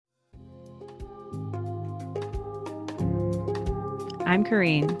I'm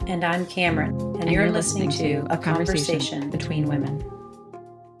Corrine. And I'm Cameron. And you're listening to A Conversation Between Women.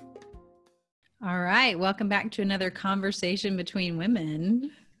 All right. Welcome back to another Conversation Between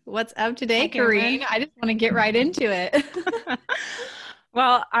Women. What's up today, Hi, Cameron. Corrine? I just want to get right into it.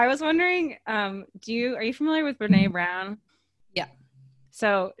 Well, I was wondering, are you familiar with Brene Brown? Yeah.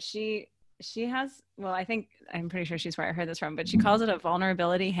 So she has, well, I'm pretty sure she's where I heard this from, but she calls it a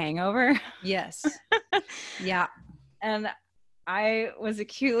vulnerability hangover. Yes. Yeah. And I was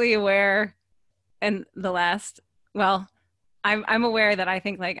acutely aware in the last, well, I'm aware that I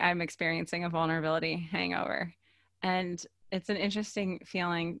think like I'm experiencing a vulnerability hangover. And it's an interesting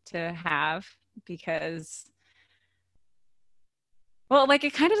feeling to have because, well, like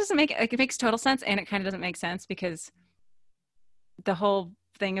it kind of doesn't make, like it makes total sense and it kind of doesn't make sense because the whole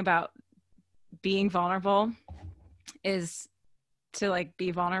thing about being vulnerable is to like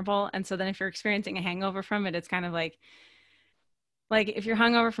be vulnerable. And so then if you're experiencing a hangover from it, it's kind of like if you're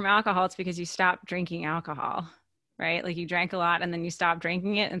hungover from alcohol, it's because you stopped drinking alcohol, right? Like you drank a lot and then you stopped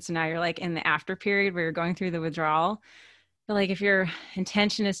drinking it. And so now you're like in the after period where you're going through the withdrawal. But like if your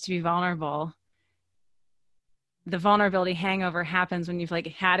intention is to be vulnerable, the vulnerability hangover happens when you've like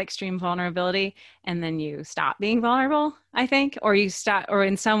had extreme vulnerability and then you stop being vulnerable, I think, or you stop, or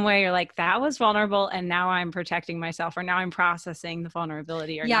in some way you're like, that was vulnerable and now I'm protecting myself, or now I'm processing the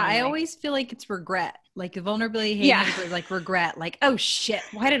vulnerability. Or yeah, I always feel like it's regret. Like the vulnerability hangover is like regret. Like, oh shit,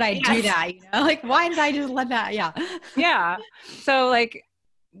 why did I do that? You know, like why did I just let that? Yeah. Yeah. So like,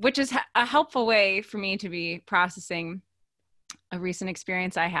 which is a helpful way for me to be processing a recent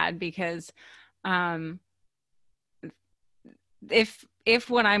experience I had because, if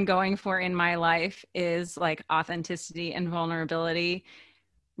what I'm going for in my life is like authenticity and vulnerability,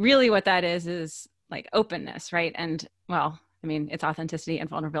 really what that is like openness, right? And well, I mean, it's authenticity and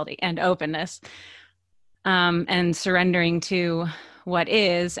vulnerability and openness, and surrendering to what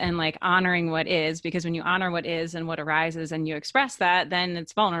is and like honoring what is, because when you honor what is and what arises and you express that, then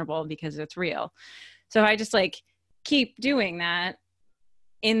it's vulnerable because it's real. So I just like keep doing that.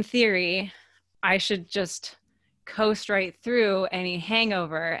 In theory, I should just coast right through any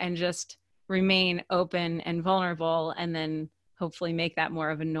hangover and just remain open and vulnerable, and then hopefully make that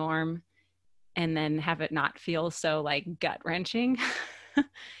more of a norm and then have it not feel so like gut wrenching.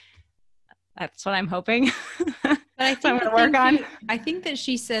 That's what I'm hoping. But I think I'm going to work on. I think that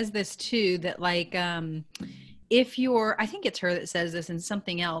she says this too, that like, if you're, I think it's her that says this and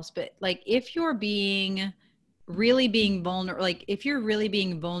something else, but like if you're really being vulnerable, like if you're really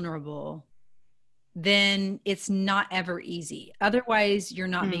being vulnerable, then it's not ever easy. Otherwise, you're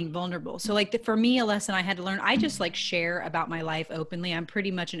not being vulnerable. So like for me, a lesson I had to learn, I just like share about my life openly. I'm pretty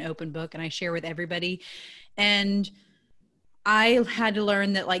much an open book and I share with everybody. And I had to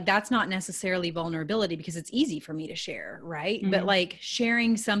learn that like, that's not necessarily vulnerability because it's easy for me to share. Right. But like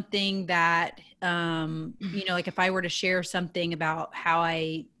sharing something that, like if I were to share something about how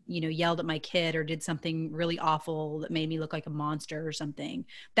I, yelled at my kid or did something really awful that made me look like a monster or something,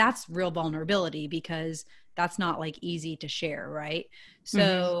 that's real vulnerability because that's not like easy to share. Right.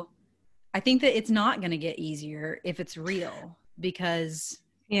 So I think that it's not going to get easier if it's real because,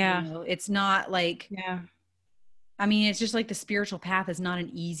 it's not like, I mean, it's just like the spiritual path is not an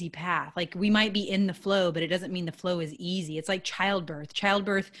easy path. Like we might be in the flow, but it doesn't mean the flow is easy. It's like childbirth.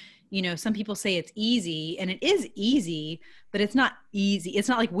 Some people say it's easy and it is easy, but it's not easy. It's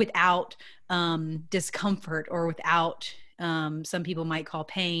not like without discomfort or without some people might call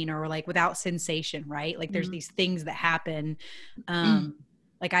pain or like without sensation, right? Like there's these things that happen.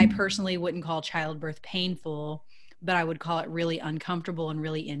 Like I personally wouldn't call childbirth painful, but I would call it really uncomfortable and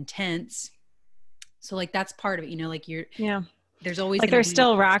really intense. So like that's part of it, like there's always like there's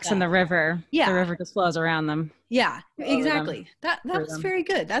still rocks in the river. Yeah. The river just flows around them. Yeah, exactly. That was very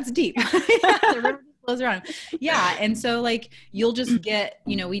good. That's deep. The river just flows around. Yeah. And so like, you'll just get,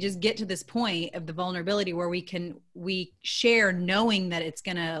 we just get to this point of the vulnerability where we share knowing that it's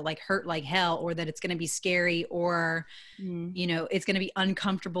going to like hurt like hell or that it's going to be scary or, it's going to be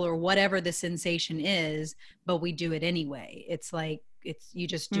uncomfortable or whatever the sensation is, but we do it anyway. It's like, you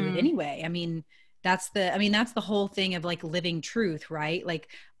just do it anyway. I mean, that's the whole thing of like living truth, right? Like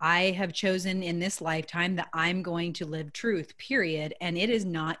I have chosen in this lifetime that I'm going to live truth, period. And it is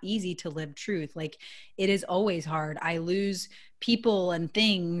not easy to live truth. Like it is always hard. I lose people and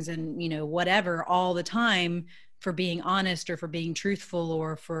things and, whatever all the time for being honest or for being truthful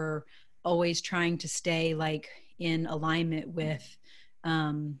or for always trying to stay like in alignment with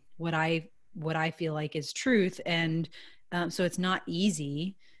what I feel like is truth. And so it's not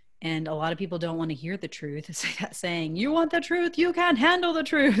easy. And a lot of people don't want to hear the truth. It's like that saying, you want the truth, you can't handle the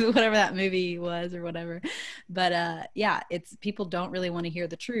truth, whatever that movie was or whatever. But yeah, it's people don't really want to hear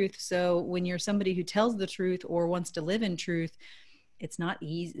the truth. So when you're somebody who tells the truth or wants to live in truth, it's not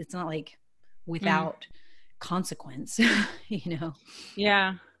easy. It's not like without consequence, you know?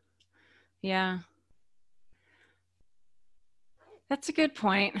 Yeah. Yeah. That's a good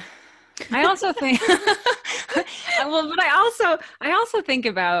point. I also think, well, but I also think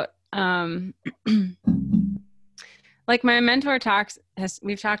about, like my mentor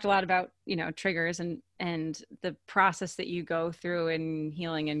we've talked a lot about, triggers and the process that you go through in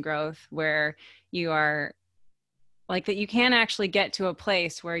healing and growth, where you are like that you can actually get to a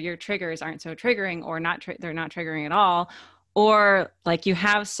place where your triggers aren't so triggering, or they're not triggering at all, or like you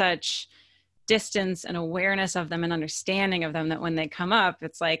have such distance and awareness of them and understanding of them that when they come up,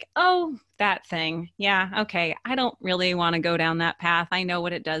 it's like, oh, that thing. Yeah. Okay. I don't really want to go down that path. I know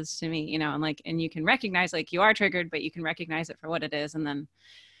what it does to me, and you can recognize like you are triggered, but you can recognize it for what it is and then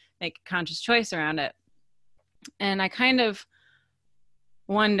make a conscious choice around it. And I kind of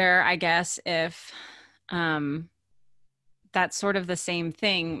wonder, I guess, if that's sort of the same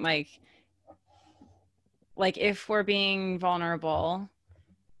thing. Like if we're being vulnerable,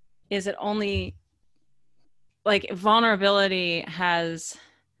 is it only like vulnerability has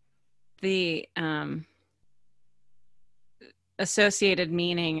the associated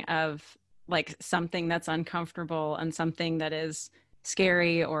meaning of like something that's uncomfortable and something that is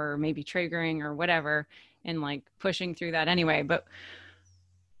scary or maybe triggering or whatever, and like pushing through that anyway. But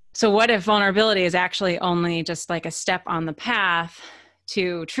so what if vulnerability is actually only just like a step on the path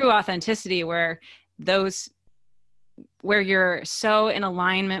to true authenticity, where you're so in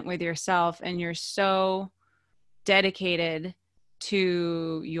alignment with yourself and you're so dedicated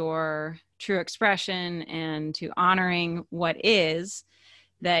to your true expression and to honoring what is,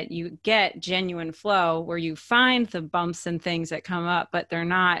 that you get genuine flow, where you find the bumps and things that come up, but they're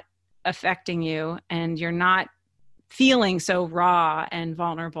not affecting you and you're not feeling so raw and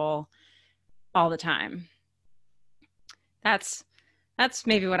vulnerable all the time. That's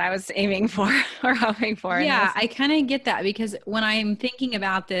maybe what I was aiming for or hoping for. Yeah, I kind of get that, because when I'm thinking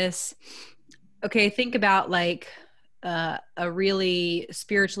about this, okay, think about like a really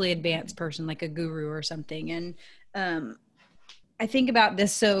spiritually advanced person, like a guru or something. And I think about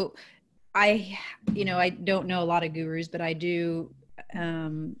this. So I don't know a lot of gurus, but I do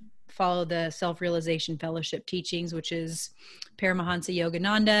follow the Self-Realization Fellowship teachings, which is Paramahansa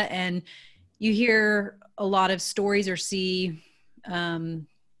Yogananda. And you hear a lot of stories or see, I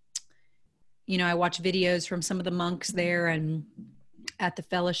watch videos from some of the monks there and at the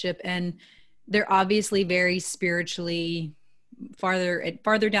fellowship, and they're obviously very spiritually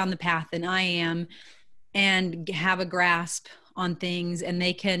farther down the path than I am, and have a grasp on things, and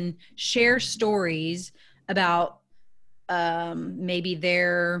they can share stories about maybe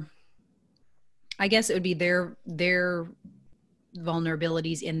I guess it would be their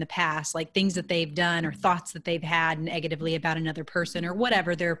vulnerabilities in the past, like things that they've done or thoughts that they've had negatively about another person or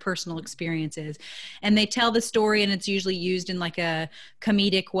whatever their personal experience is. And they tell the story, and it's usually used in like a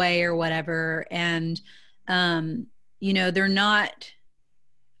comedic way or whatever. And, they're not,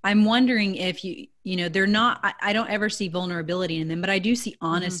 I'm wondering if they're not, I don't ever see vulnerability in them, but I do see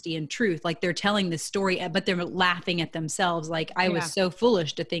honesty and truth. Like they're telling this story, but they're laughing at themselves. Like, I was so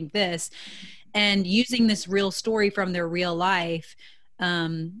foolish to think this, and using this real story from their real life.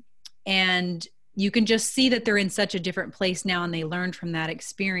 And you can just see that they're in such a different place now, and they learned from that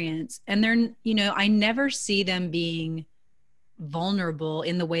experience. And they're, I never see them being vulnerable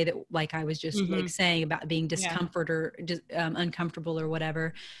in the way that, like I was just like saying about being discomfort or just uncomfortable or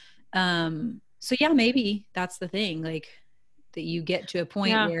whatever. So yeah, maybe that's the thing, like that you get to a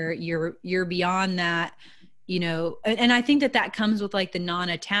point where you're beyond that, and I think that comes with like the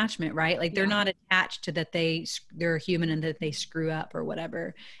non-attachment, right? Like they're not attached to that they're human and that they screw up or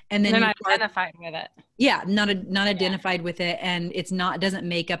whatever. And then they're not identified with it. Yeah. Not identified with it. And doesn't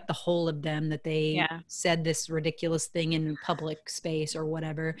make up the whole of them that they said this ridiculous thing in public space or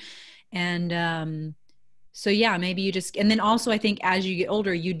whatever. And, so yeah, maybe and then also I think as you get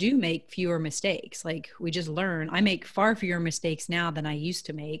older, you do make fewer mistakes. Like we just learn. I make far fewer mistakes now than I used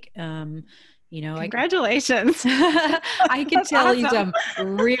to make. Congratulations. I can tell you some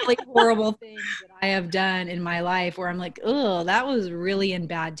really horrible things that I have done in my life where I'm like, oh, that was really in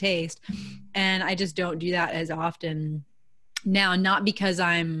bad taste. And I just don't do that as often now, not because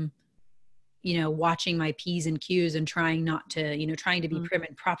I'm, watching my P's and Q's and trying not to, trying to be prim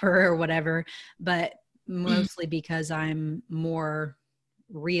and proper or whatever, but mostly because I'm more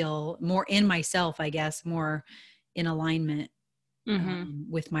real, more in myself, I guess, more in alignment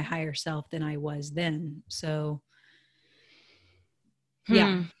with my higher self than I was then. So,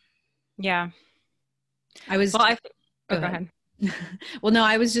 yeah. Yeah. I was, Well, go go ahead. ahead. Well, no,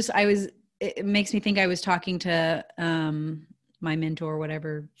 it makes me think I was talking to, my mentor,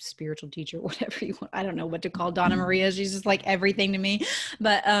 whatever, spiritual teacher, whatever you want. I don't know what to call Donna Maria. She's just like everything to me,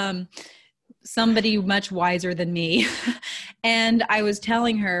 but, somebody much wiser than me. And I was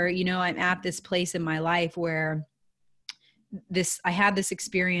telling her, you know, I'm at this place in my life where I had this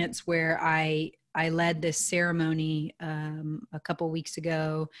experience where I led this ceremony, a couple weeks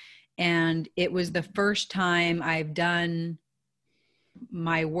ago, and it was the first time I've done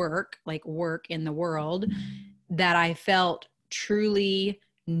my work, like work in the world, that I felt truly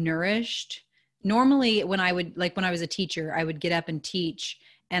nourished. Normally when I was a teacher, I would get up and teach,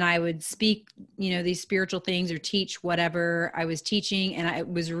 and I would speak, you know, these spiritual things or teach whatever I was teaching. And I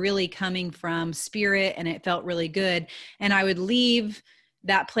was really coming from spirit, and it felt really good. And I would leave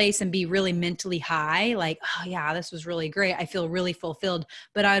that place and be really mentally high. Like, oh yeah, this was really great. I feel really fulfilled,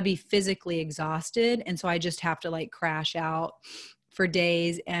 but I would be physically exhausted. And so I just have to like crash out for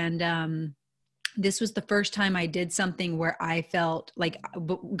days. And, this was the first time I did something where I felt like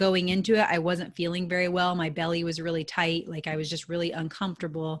going into it, I wasn't feeling very well. My belly was really tight. Like I was just really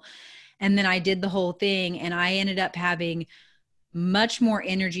uncomfortable. And then I did the whole thing, and I ended up having much more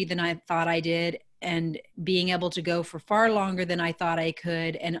energy than I thought I did, and being able to go for far longer than I thought I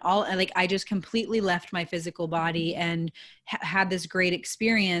could. And like, I just completely left my physical body and had this great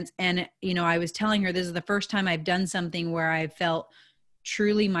experience. And, you know, I was telling her, this is the first time I've done something where I felt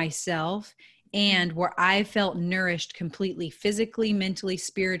truly myself, and where I felt nourished completely, physically, mentally,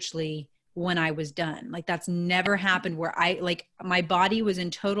 spiritually, when I was done. Like that's never happened, where my body was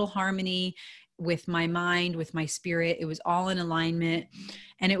in total harmony with my mind, with my spirit. It was all in alignment,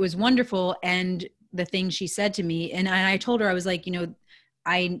 and it was wonderful. And the thing she said to me, and I told her, I was like, you know,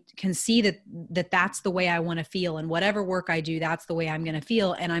 I can see that that's the way I want to feel, and whatever work I do, that's the way I'm going to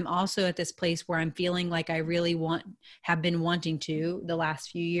feel. And I'm also at this place where I'm feeling like I really have been wanting to the last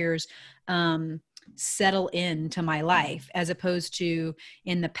few years, settle into my life, as opposed to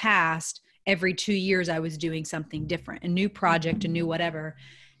in the past, every 2 years I was doing something different, a new project, a new whatever.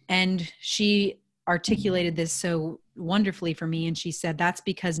 And she articulated this so wonderfully for me. And she said, that's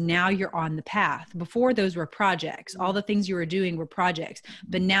because now you're on the path. Before, those were projects. All the things you were doing were projects,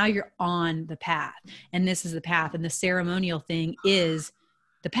 but now you're on the path, and this is the path. And the ceremonial thing is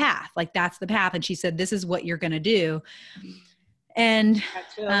the path. Like that's the path. And she said, this is what you're going to do. And,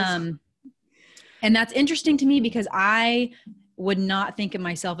 and that's interesting to me, because I would not think of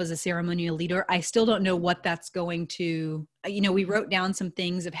myself as a ceremonial leader. I still don't know what that's going to, you know, we wrote down some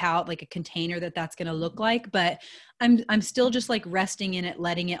things of how, like a container that's going to look like, but I'm still just like resting in it,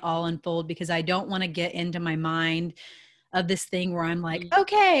 letting it all unfold, because I don't want to get into my mind of this thing where I'm like,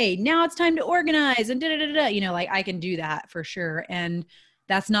 okay, now it's time to organize and you know, like I can do that for sure. And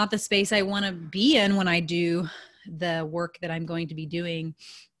that's not the space I want to be in when I do the work that I'm going to be doing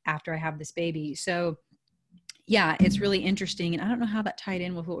after I have this baby. So yeah, it's really interesting. And I don't know how that tied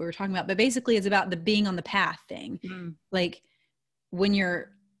in with what we were talking about, but basically it's about the being on the path thing. Like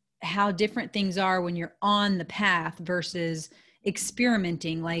how different things are when you're on the path versus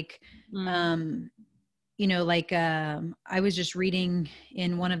experimenting. Like, you know, like, I was just reading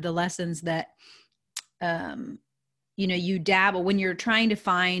in one of the lessons that, you know, you dabble when you're trying to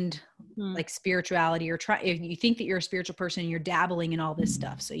find like spirituality, or if you think that you're a spiritual person, you're dabbling in all this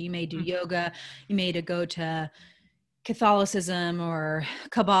stuff. So you may do yoga, you may go to Catholicism or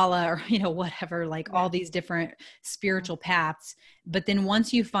Kabbalah, or, you know, whatever, like all these different spiritual paths. But then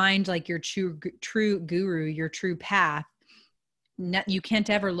once you find like your true guru, your true path, you can't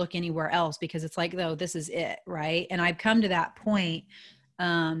ever look anywhere else, because it's like, oh, this is it. Right. And I've come to that point,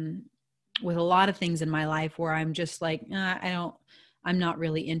 with a lot of things in my life where I'm just like, I'm not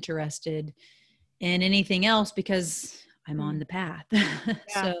really interested in anything else, because I'm on the path.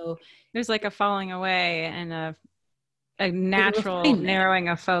 So there's like a falling away and a natural narrowing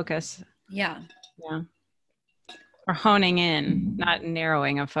of focus. Yeah. Or honing in, not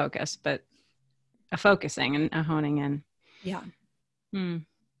narrowing of focus, but a focusing and a honing in. Yeah. Yeah.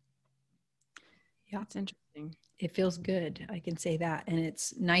 It's interesting. It feels good. I can say that. And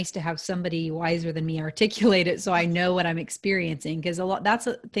it's nice to have somebody wiser than me articulate it, so I know what I'm experiencing. Because that's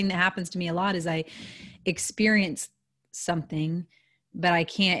a thing that happens to me a lot, is I experience something, but I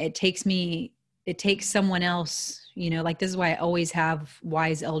can't, it takes someone else, you know, like this is why I always have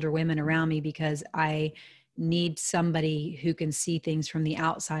wise elder women around me, because I need somebody who can see things from the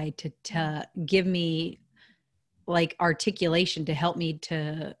outside to give me like articulation, to help me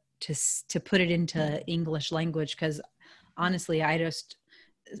to put it into English language. Because honestly,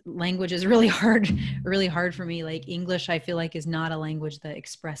 language is really hard for me. Like English, I feel like is not a language that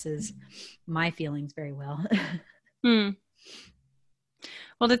expresses my feelings very well. Hmm.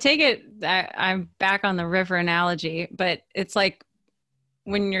 Well, to take it, I'm back on the river analogy, but it's like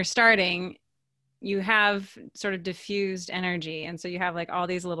when you're starting, you have sort of diffused energy. And so you have like all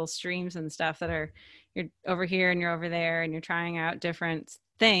these little streams and stuff that are, you're over here and you're over there and you're trying out different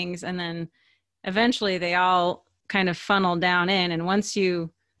things. And then eventually they all kind of funnel down in. And once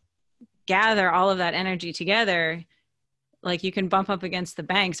you gather all of that energy together, like you can bump up against the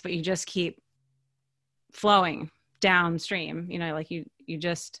banks, but you just keep flowing downstream, you know, like you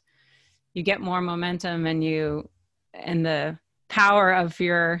just, you get more momentum, and the power of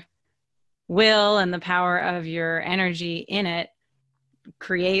your will and the power of your energy in it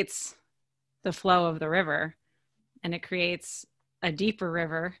creates the flow of the river, and it creates a deeper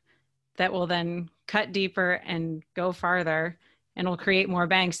river that will then cut deeper and go farther, and will create more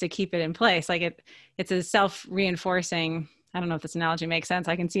banks to keep it in place. Like it's a self-reinforcing, I don't know if this analogy makes sense.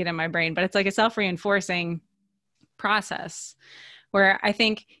 I can see it in my brain, but it's like a self-reinforcing process where I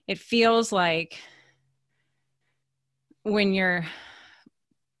think it feels like when you're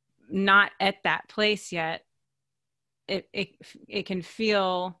not at that place yet, it can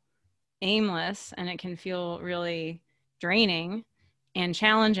feel aimless, and it can feel really draining and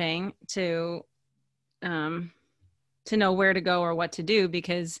challenging to know where to go or what to do,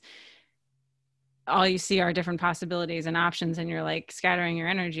 because all you see are different possibilities and options, and you're like scattering your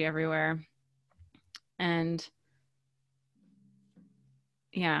energy everywhere. And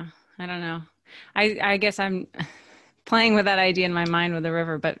yeah, I don't know. I guess I'm playing with that idea in my mind with the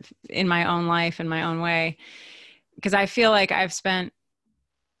river, but in my own life, in my own way, because I feel like I've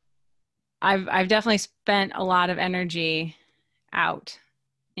definitely spent a lot of energy out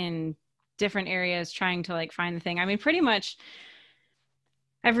in different areas trying to like find the thing. I mean, pretty much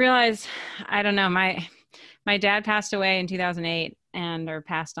I've realized, I don't know, my dad passed away in 2008 or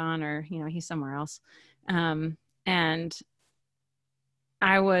passed on, or, you know, he's somewhere else. And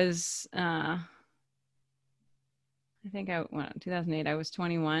I was, I think 2008, I was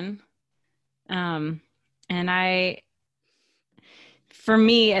 21. And for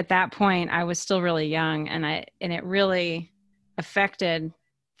me at that point, I was still really young, and it really affected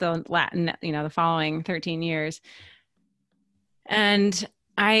the the following 13 years. And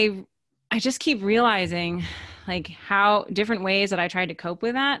I just keep realizing like how different ways that I tried to cope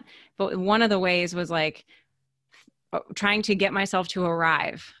with that. But one of the ways was like trying to get myself to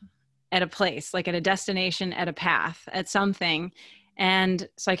arrive at a place, like at a destination, at a path, at something. And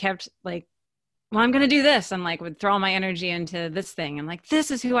so I kept like, well, I'm going to do this. And like would throw all my energy into this thing. And like,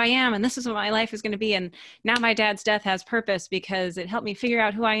 this is who I am. And this is what my life is going to be. And now my dad's death has purpose because it helped me figure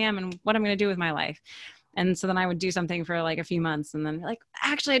out who I am and what I'm going to do with my life. And so then I would do something for like a few months, and then like,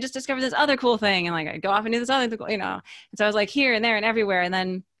 actually I just discovered this other cool thing. And like, I'd go off and do this other, you know? And so I was like here and there and everywhere. And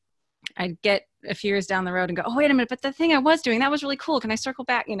then I'd get a few years down the road and go, oh, wait a minute, but the thing I was doing, that was really cool. Can I circle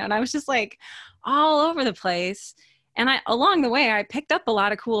back? You know? And I was just like all over the place. And along the way, I picked up a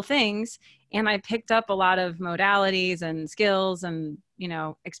lot of cool things, and I picked up a lot of modalities and skills and, you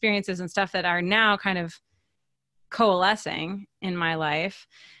know, experiences and stuff that are now kind of coalescing in my life.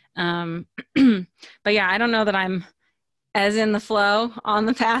 But yeah, I don't know that I'm as in the flow on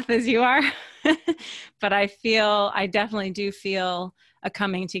the path as you are, but I definitely do feel a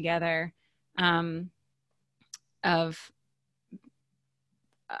coming together of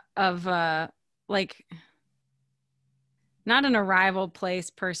like not an arrival place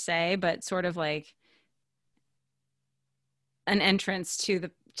per se, but sort of like an entrance to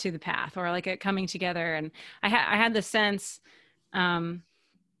the path, or like a coming together. And I had the sense,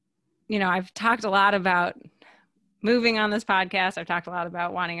 you know, I've talked a lot about moving on this podcast. I've talked a lot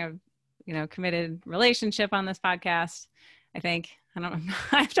about wanting a, you know, committed relationship on this podcast. I think, I don't know,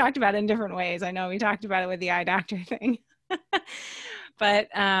 I've talked about it in different ways. I know we talked about it with the eye doctor thing, but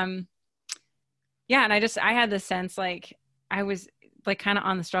yeah. And I had this sense like I was like kind of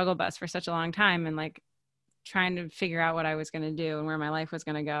on the struggle bus for such a long time, and like trying to figure out what I was going to do and where my life was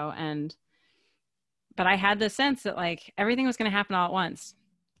going to go. But I had the sense that like everything was going to happen all at once.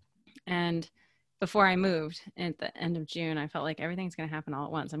 And before I moved at the end of June, I felt like everything's going to happen all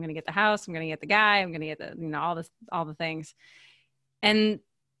at once. I'm going to get the house. I'm going to get the guy. I'm going to get the, you know, all the things. And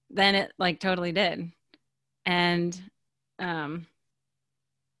then it like totally did. And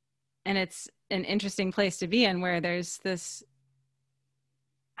it's an interesting place to be in, where there's this,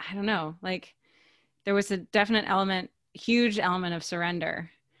 I don't know, like there was a definite huge element of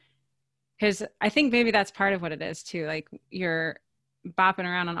surrender. Because I think maybe that's part of what it is too. Like you're bopping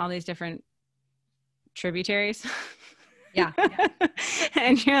around on all these different tributaries Yeah.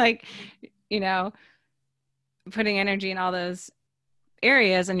 And you're like, you know, putting energy in all those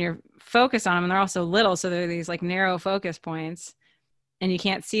areas and you're focused on them, and they're also little. So they're these like narrow focus points and you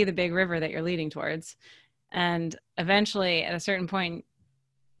can't see the big river that you're leading towards. And eventually at a certain point,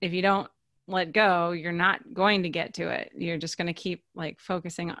 if you don't let go, you're not going to get to it. You're just going to keep like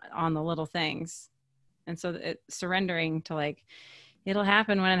focusing on the little things. And so surrendering to like, it'll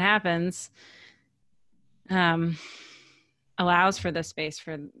happen when it happens, allows for the space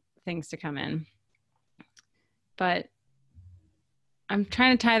for things to come in. But I'm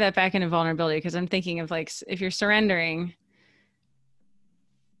trying to tie that back into vulnerability, because I'm thinking of like, if you're surrendering,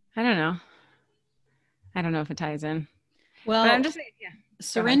 I don't know if it ties in. Well, but I'm just, yeah.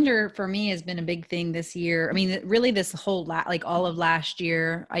 Surrender for me has been a big thing this year. I mean, really this whole, like all of last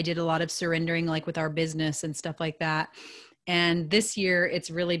year, I did a lot of surrendering, like with our business and stuff like that. And this year it's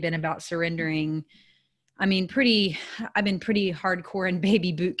really been about surrendering. I mean, I've been pretty hardcore in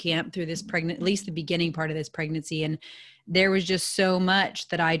baby boot camp through this at least the beginning part of this pregnancy. And there was just so much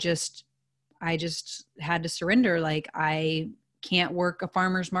that I just had to surrender. Like, I can't work a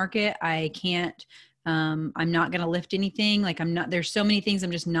farmer's market. I can't, I'm not going to lift anything. Like, there's so many things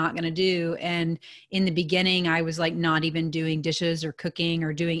I'm just not going to do. And in the beginning, I was like not even doing dishes or cooking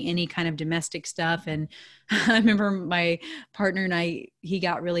or doing any kind of domestic stuff. And I remember my partner and he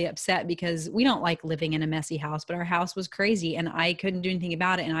got really upset because we don't like living in a messy house, but our house was crazy and I couldn't do anything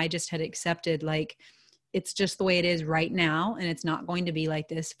about it. And I just had accepted, like, it's just the way it is right now. And it's not going to be like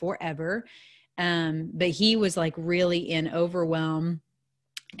this forever. But he was like really in overwhelm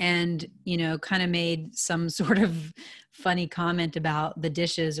and, kind of made some sort of funny comment about the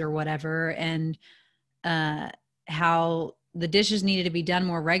dishes or whatever. And, how the dishes needed to be done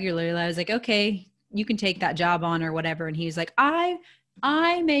more regularly. I was like, okay, you can take that job on or whatever. And he was like, I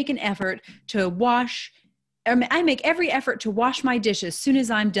make an effort to I make every effort to wash my dishes as soon as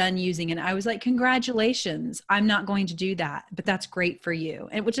I'm done using it. And I was like, congratulations. I'm not going to do that, but that's great for you.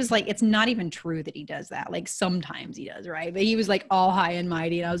 And which is like, it's not even true that he does that. Like, sometimes he does, right? But he was like all high and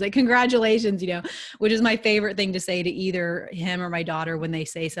mighty. And I was like, congratulations, which is my favorite thing to say to either him or my daughter when they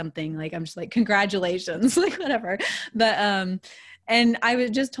say something. Like, I'm just like, congratulations, like whatever. But, and I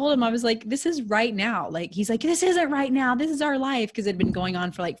just told him, I was like, this is right now. Like, he's like, this isn't right now. This is our life. Cause it'd been going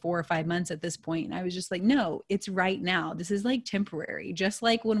on for like 4 or 5 months at this point. And I was just like, no, it's right now. This is like temporary. Just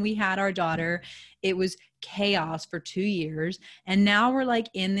like when we had our daughter, it was chaos for 2 years. And now we're like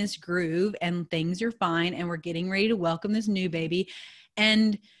in this groove and things are fine. And we're getting ready to welcome this new baby.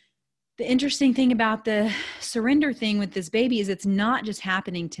 And the interesting thing about the surrender thing with this baby is it's not just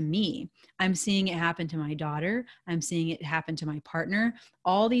happening to me. I'm seeing it happen to my daughter. I'm seeing it happen to my partner.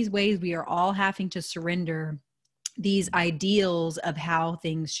 All these ways we are all having to surrender these ideals of how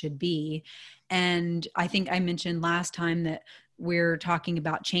things should be. And I think I mentioned last time that we're talking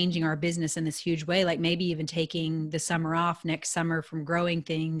about changing our business in this huge way, like maybe even taking the summer off next summer from growing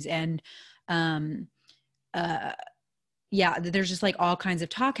things. And, yeah, there's just like all kinds of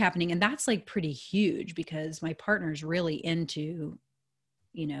talk happening. And that's like pretty huge because my partner's really into,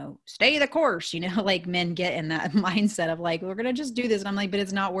 stay the course, like men get in that mindset of like, we're going to just do this. And I'm like, but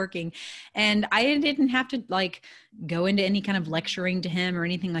it's not working. And I didn't have to like go into any kind of lecturing to him or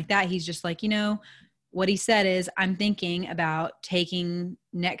anything like that. He's just like, what he said is, I'm thinking about taking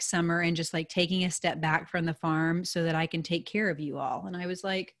next summer and just like taking a step back from the farm so that I can take care of you all. And I was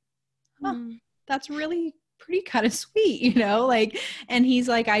like, that's really pretty kind of sweet, like, and he's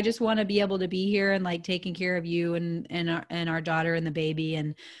like, I just want to be able to be here and like taking care of you and our daughter and the baby.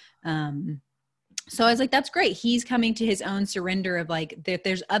 And, so I was like, that's great. He's coming to his own surrender of like,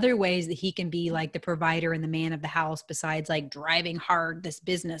 there's other ways that he can be like the provider and the man of the house besides like driving hard this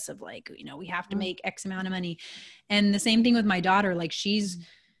business of like, we have to make X amount of money. And the same thing with my daughter. Like, she's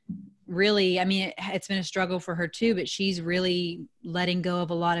really, I mean, it's been a struggle for her too, but she's really letting go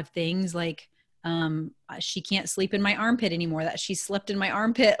of a lot of things. Like, she can't sleep in my armpit anymore. That she slept in my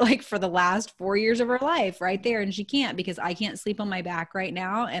armpit like for the last 4 years of her life right there. And she can't, because I can't sleep on my back right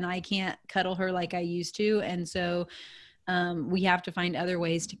now and I can't cuddle her like I used to. And so, we have to find other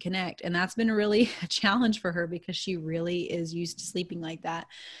ways to connect. And that's been really a challenge for her because she really is used to sleeping like that.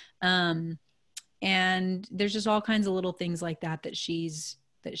 And there's just all kinds of little things like that she's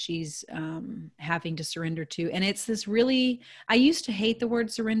having to surrender to. And it's this really, I used to hate the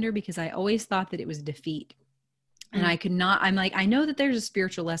word surrender because I always thought that it was defeat. And I could not, I'm like, I know that there's a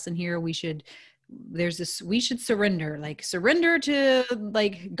spiritual lesson here. We should surrender, like surrender to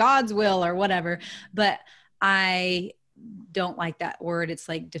like God's will or whatever. But don't like that word. It's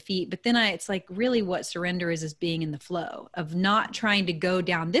like defeat. But then it's like really what surrender is being in the flow of not trying to go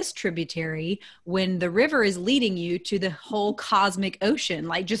down this tributary when the river is leading you to the whole cosmic ocean.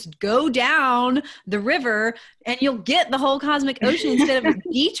 Like just go down the river and you'll get the whole cosmic ocean instead of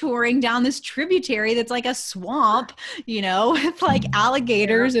detouring down this tributary that's like a swamp, you know, with like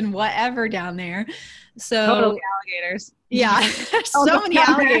alligators and whatever down there. So totally alligators. Yeah, there's so many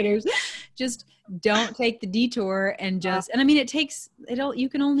alligators. Just don't take the detour and and I mean, you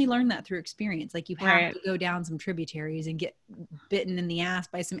can only learn that through experience. Like you have to go down some tributaries and get bitten in the ass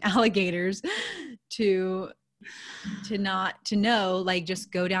by some alligators to know, like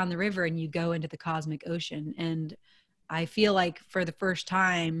just go down the river and you go into the cosmic ocean. And I feel like for the first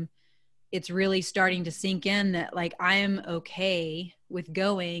time, it's really starting to sink in that like I am okay with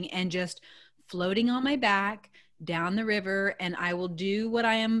going and just floating on my back down the river, and I will do what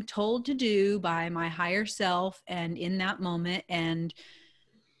I am told to do by my higher self and in that moment, and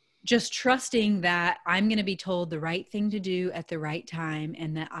just trusting that I'm going to be told the right thing to do at the right time,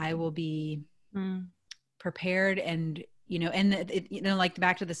 and that I will be prepared. And like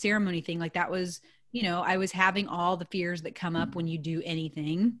back to the ceremony thing, like that was, I was having all the fears that come up when you do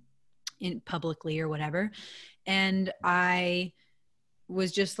anything in publicly or whatever, and I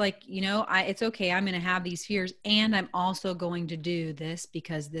was just like, it's okay. I'm going to have these fears, and I'm also going to do this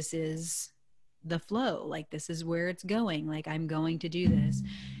because this is the flow. Like, this is where it's going. Like, I'm going to do this.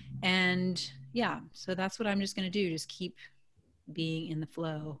 And yeah, so that's what I'm just going to do. Just keep being in the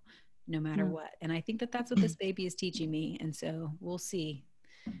flow no matter what. And I think that that's what this baby is teaching me. And so we'll see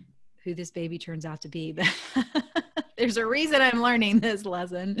who this baby turns out to be, but there's a reason I'm learning this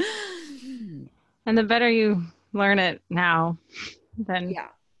lesson. And the better you learn it now, than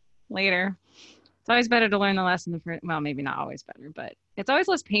later. It's always better to learn the lesson well, maybe not always better, but it's always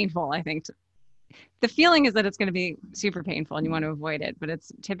less painful, I think. The feeling is that it's going to be super painful and you want to avoid it, but it's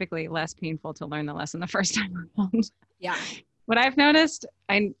typically less painful to learn the lesson the first time around. Yeah. What I've noticed,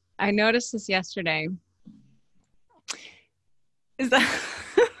 I noticed this yesterday, is that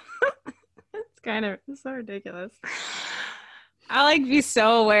it's so ridiculous. I like be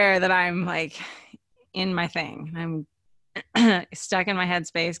so aware that I'm like in my thing. I'm stuck in my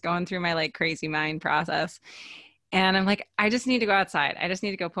headspace, going through my like crazy mind process. And I'm like, I just need to go outside. I just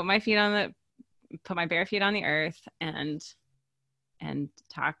need to go put my bare feet on the earth and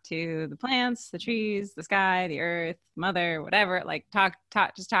talk to the plants, the trees, the sky, the earth, mother, whatever. Like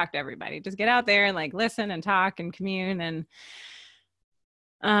just talk to everybody. Just get out there and like listen and talk and commune. And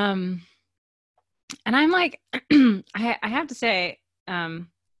I'm like, I have to say,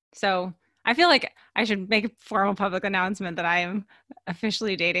 so I feel like I should make a formal public announcement that I am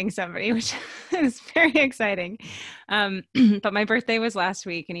officially dating somebody, which is very exciting. But my birthday was last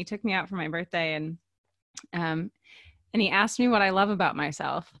week, and he took me out for my birthday, and he asked me what I love about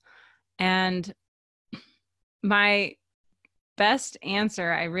myself. And my best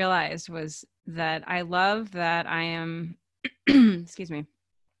answer, I realized, was that I love that I am, excuse me,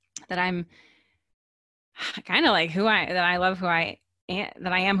 that I'm kind of like that I love who I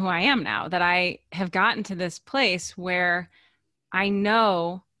that I am who I am now, that I have gotten to this place where I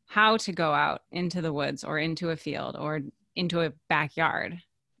know how to go out into the woods or into a field or into a backyard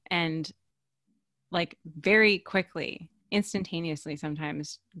and like very quickly, instantaneously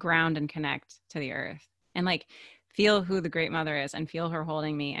sometimes ground and connect to the earth and like feel who the great mother is and feel her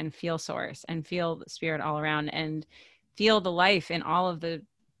holding me and feel source and feel the spirit all around and feel the life in all of the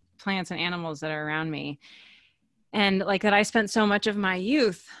plants and animals that are around me. And like that I spent so much of my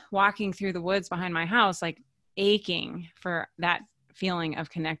youth walking through the woods behind my house, like aching for that feeling of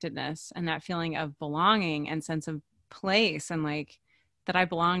connectedness and that feeling of belonging and sense of place and like that I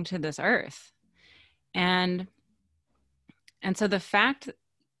belong to this earth. And so the fact,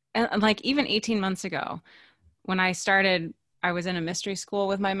 and like even 18 months ago, when I was in a mystery school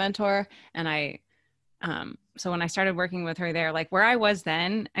with my mentor, and so when I started working with her there, like where I was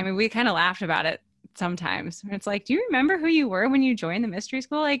then, I mean, we kind of laughed about it sometimes. It's like, do you remember who you were when you joined the mystery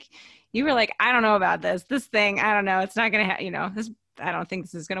school? Like you were like, I don't know about this thing. I don't know. It's not going to I don't think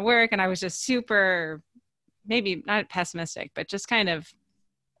this is going to work. And I was just super, maybe not pessimistic, but just kind of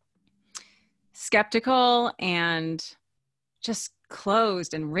skeptical and just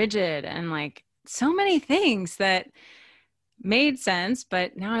closed and rigid and like so many things that made sense.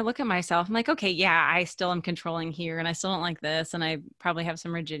 But now I look at myself, I'm like, okay, yeah, I still am controlling here and I still don't like this. And I probably have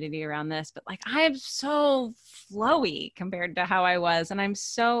some rigidity around this, but like I am so flowy compared to how I was. And I'm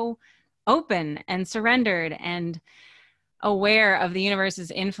so open and surrendered and aware of the universe's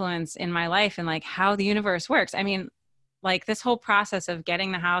influence in my life and like how the universe works. I mean, like this whole process of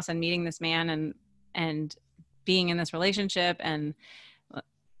getting the house and meeting this man and being in this relationship and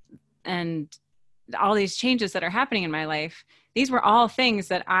all these changes that are happening in my life, these were all things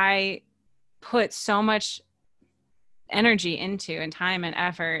that I put so much energy into and time and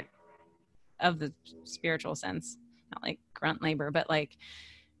effort of the spiritual sense, not like grunt labor, but like,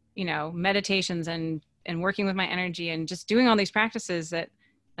 you know, meditations and working with my energy and just doing all these practices that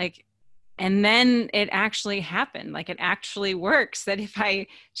like, and then it actually happened. Like it actually works that if I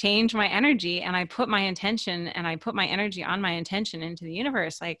change my energy and I put my intention and I put my energy on my intention into the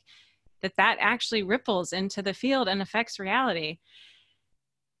universe, like that actually ripples into the field and affects reality.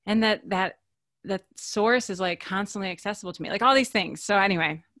 And that source is like constantly accessible to me, like all these things. So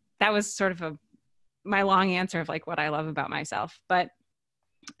anyway, that was sort of my long answer of like what I love about myself. But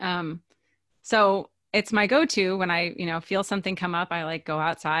so it's my go-to when I, you know, feel something come up. I like go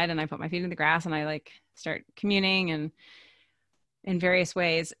outside and I put my feet in the grass and I like start communing and in various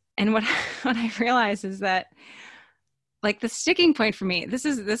ways. And what I realize is that like the sticking point for me, this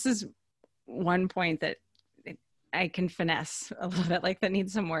is one point that I can finesse a little bit, like that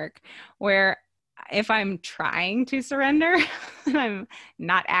needs some work, where if I'm trying to surrender and I'm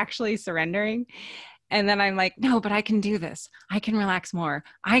not actually surrendering, and then I'm like, no, but I can do this. I can relax more.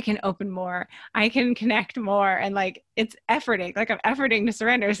 I can open more. I can connect more. And like, it's efforting, like I'm efforting to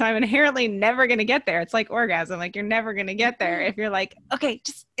surrender. So I'm inherently never going to get there. It's like orgasm. Like you're never going to get there if you're like, okay,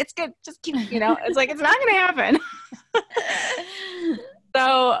 just, it's good. Just keep, you know, it's like, it's not going to happen.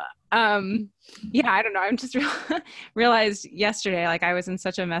 So, yeah, I don't know. I'm just realized yesterday, like I was in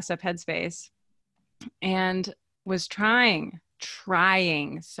such a messed up headspace and was trying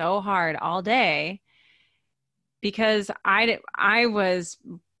so hard all day because I was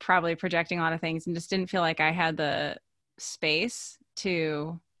probably projecting a lot of things and just didn't feel like I had the space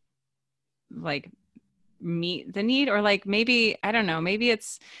to like meet the need, or like maybe, I don't know, maybe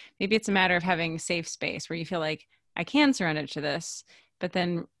it's a matter of having safe space where you feel like I can surrender to this, but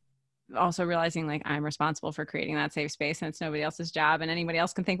then also realizing like I'm responsible for creating that safe space and it's nobody else's job and anybody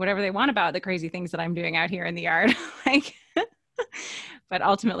else can think whatever they want about the crazy things that I'm doing out here in the yard. Like, but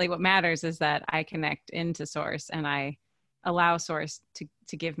ultimately what matters is that I connect into source and I allow source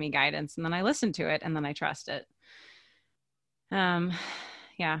to give me guidance, and then I listen to it and then I trust it.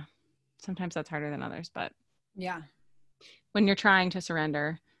 Yeah, sometimes that's harder than others, but yeah, when you're trying to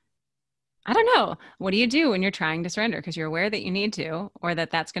surrender, I don't know. What do you do when you're trying to surrender? Because you're aware that you need to, or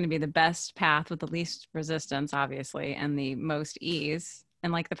that that's going to be the best path with the least resistance, obviously, and the most ease,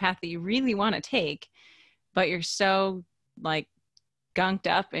 and like the path that you really want to take, but you're so like gunked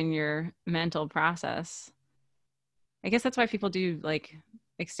up in your mental process. I guess that's why people do like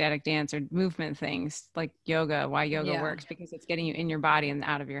ecstatic dance or movement things like yoga, why yoga works, because it's getting you in your body and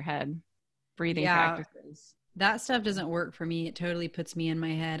out of your head. Breathing practices. That stuff doesn't work for me. It totally puts me in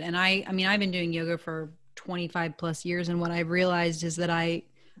my head. And I mean, I've been doing yoga for 25 plus years. And what I've realized is that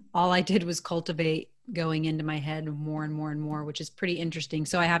all I did was cultivate going into my head more and more and more, which is pretty interesting.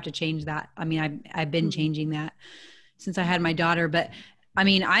 So I have to change that. I mean, I've been changing that since I had my daughter, but I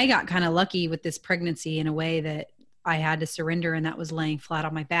mean, I got kind of lucky with this pregnancy in a way that I had to surrender, and that was laying flat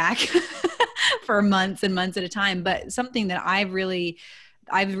on my back for months and months at a time. But something that I've really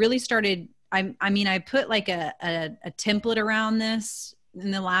started, I put like a template around this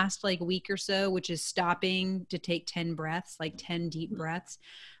in the last like week or so, which is stopping to take 10 breaths, like 10 deep breaths.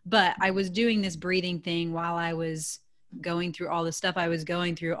 But I was doing this breathing thing while I was going through all the stuff I was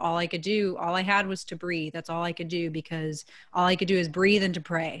going through. All I had was to breathe. That's all I could do, because all I could do is breathe and to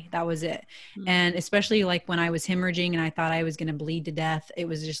pray. That was it. Mm-hmm. And especially like when I was hemorrhaging and I thought I was going to bleed to death, it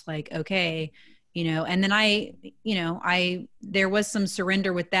was just like, okay, you know, and then there was some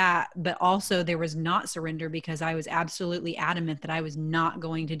surrender with that, but also there was not surrender because I was absolutely adamant that I was not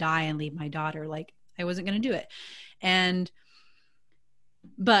going to die and leave my daughter. Like I wasn't going to do it.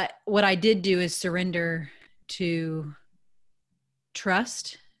 But what I did do is surrender to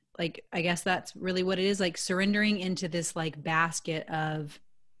trust. Like, I guess that's really what it is, like surrendering into this like basket of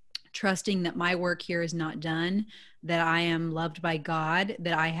trusting that my work here is not done, that I am loved by God,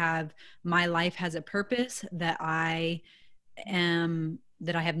 that my life has a purpose that I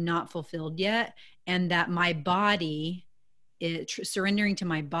have not fulfilled yet. And that my body surrendering to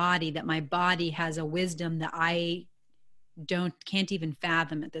my body, that my body has a wisdom that I can't even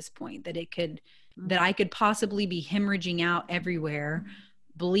fathom at this point, that I could possibly be hemorrhaging out everywhere,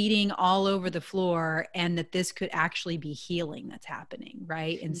 bleeding all over the floor, and that this could actually be healing that's happening,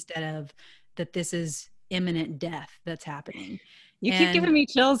 right? Instead of that this is imminent death that's happening. You keep giving me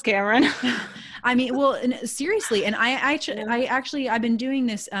chills, Cameron. I mean, well, seriously. And I've been doing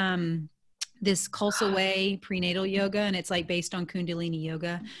this this Kulsa Way prenatal yoga, and it's like based on Kundalini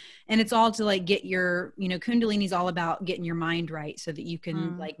yoga, and it's all to like get your, you know, Kundalini is all about getting your mind right so that you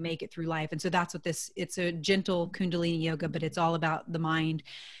can like make it through life. And so that's what it's a gentle Kundalini yoga, but it's all about the mind.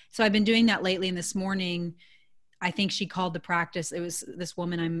 So I've been doing that lately, and this morning I think she called the practice, it was this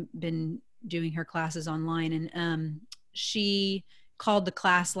woman, I've been doing her classes online, and she called the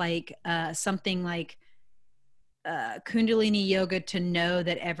class like something like Kundalini yoga to know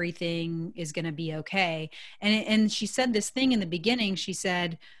that everything is going to be okay. And she said this thing in the beginning. She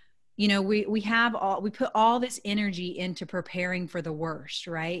said, you know, we put all this energy into preparing for the worst,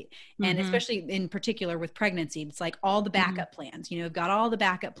 right? And especially in particular with pregnancy, it's like all the backup plans, you know, you've got all the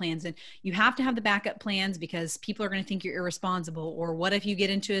backup plans, and you have to have the backup plans because people are going to think you're irresponsible. Or what if you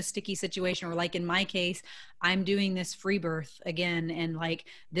get into a sticky situation, or like in my case, I'm doing this free birth again, and like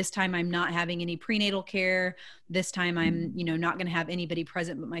this time I'm not having any prenatal care. This time I'm, you know, not going to have anybody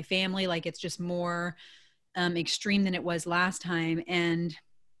present but my family. Like it's just more extreme than it was last time. And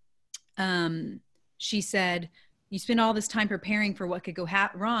she said, you spend all this time preparing for what could go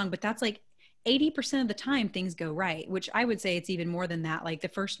wrong, but that's like 80% of the time things go right, which I would say it's even more than that. Like the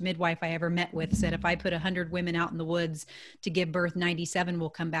first midwife I ever met with said, if I put 100 women out in the woods to give birth, 97 will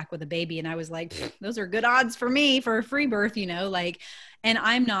come back with a baby. And I was like, those are good odds for me for a free birth, you know, like, and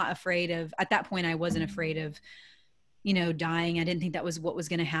I'm not afraid of, at that point, I wasn't afraid of, you know, dying. I didn't think that was what was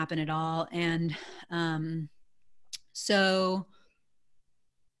going to happen at all. And, so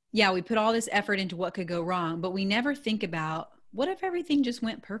yeah, we put all this effort into what could go wrong, but we never think about what if everything just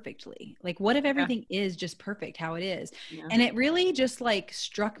went perfectly? Like, what if everything is just perfect how it is? Yeah. And it really just like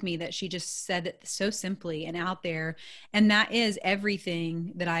struck me that she just said it so simply and out there. And that is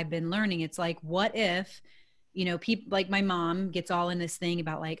everything that I've been learning. It's like, what if, you know, people like my mom gets all in this thing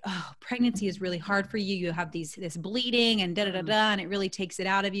about like, oh, pregnancy is really hard for you. You have this bleeding and and it really takes it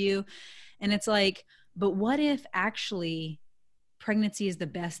out of you. And it's like, but what if actually pregnancy is the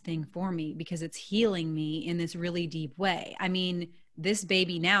best thing for me because it's healing me in this really deep way? I mean, this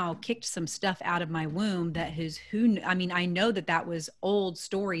baby now kicked some stuff out of my womb that I mean, I know that was old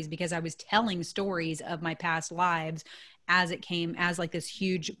stories because I was telling stories of my past lives as like this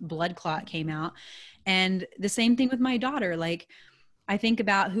huge blood clot came out. And the same thing with my daughter. Like, I think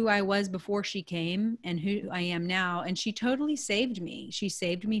about who I was before she came and who I am now. And she totally saved me. She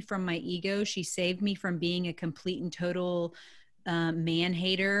saved me from my ego. She saved me from being a complete and total man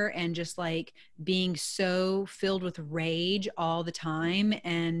hater and just like being so filled with rage all the time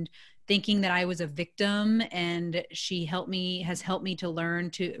and thinking that I was a victim. And she has helped me to learn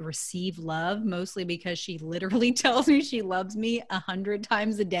to receive love, mostly because she literally tells me she loves me 100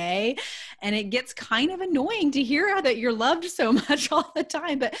 times a day. And it gets kind of annoying to hear that you're loved so much all the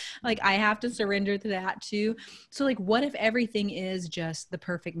time, but like I have to surrender to that too. So like, what if everything is just the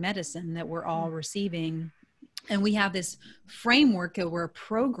perfect medicine that we're all receiving? And we have this framework that we're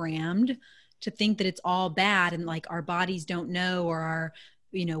programmed to think that it's all bad and like our bodies don't know, or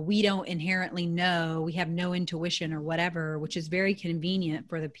we don't inherently know, we have no intuition or whatever, which is very convenient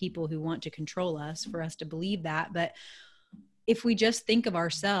for the people who want to control us, for us to believe that. But if we just think of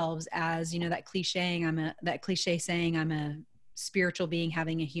ourselves as, that cliche saying, I'm a spiritual being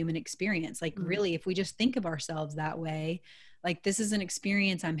having a human experience. Like really, if we just think of ourselves that way, like this is an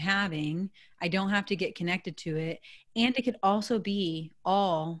experience I'm having, I don't have to get connected to it. And it could also be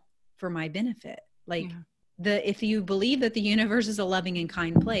all for my benefit. Like if you believe that the universe is a loving and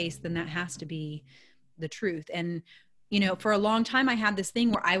kind place, then that has to be the truth. And, for a long time, I had this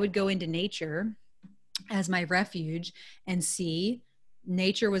thing where I would go into nature as my refuge and see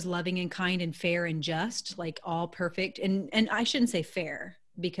nature was loving and kind and fair and just, like all perfect. And I shouldn't say fair,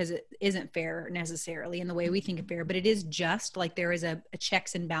 because it isn't fair necessarily in the way we think of fair, but it is just, like there is a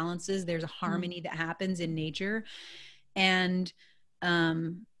checks and balances. There's a harmony that happens in nature. And,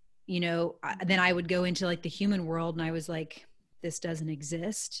 then I would go into like the human world and I was like, this doesn't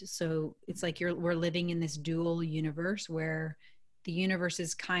exist. So it's like we're living in this dual universe where the universe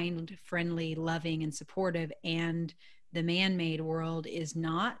is kind, friendly, loving, and supportive. And the man-made world is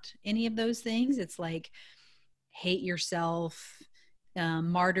not any of those things. It's like hate yourself,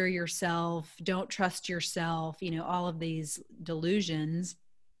 martyr yourself, don't trust yourself, all of these delusions.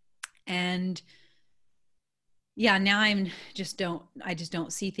 And yeah, now I just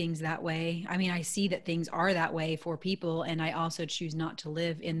don't see things that way. I mean, I see that things are that way for people, and I also choose not to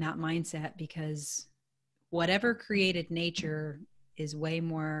live in that mindset, because whatever created nature is way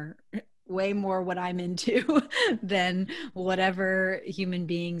more what I'm into than whatever human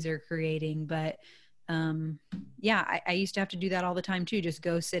beings are creating. But I used to have to do that all the time too. Just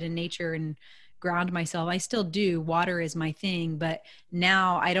go sit in nature and ground myself. I still do. Water is my thing, but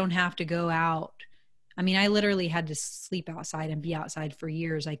now I don't have to go out. I mean, I literally had to sleep outside and be outside for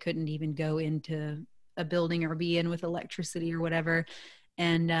years. I couldn't even go into a building or be in with electricity or whatever.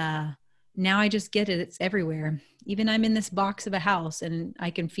 And now I just get it. It's everywhere. Even I'm in this box of a house and I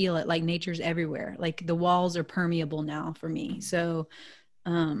can feel it, like nature's everywhere. Like the walls are permeable now for me. So,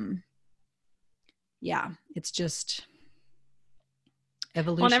 yeah, it's just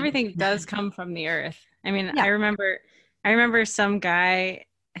evolution. Well, and everything does come from the earth. I mean, Yeah. I remember some guy,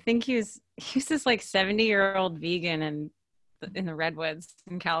 I think he was this like 70-year-old vegan in the redwoods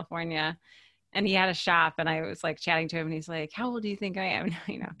in California. And he had a shop, and I was like chatting to him, and he's like, "How old do you think I am?"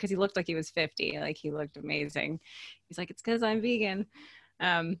 You know, because he looked like he was 50. Like, he looked amazing. He's like, "It's because I'm vegan."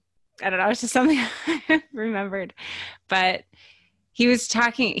 I don't know. It's just something I remembered. But he was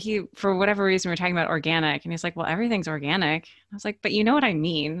talking, for whatever reason, we were talking about organic, and he's like, "Well, everything's organic." I was like, "But you know what I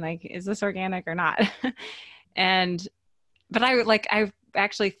mean? Like, is this organic or not?" And, but I've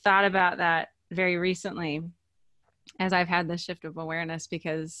actually thought about that very recently as I've had this shift of awareness,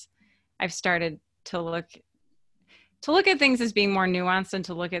 because I've started to look at things as being more nuanced and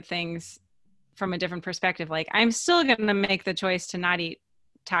to look at things from a different perspective. Like, I'm still going to make the choice to not eat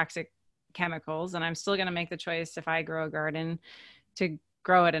toxic chemicals, and I'm still going to make the choice, if I grow a garden, to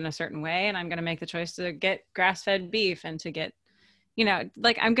grow it in a certain way, and I'm going to make the choice to get grass-fed beef and to get, you know,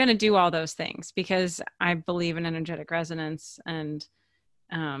 like, I'm going to do all those things because I believe in energetic resonance, and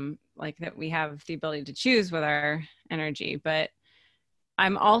like that we have the ability to choose with our energy. But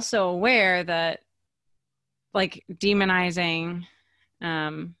I'm also aware that, like, demonizing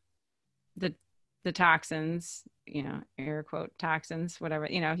the toxins, you know, air quote toxins, whatever,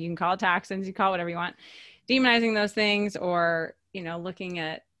 you know, you can call it toxins, you call it whatever you want, demonizing those things, or, you know, looking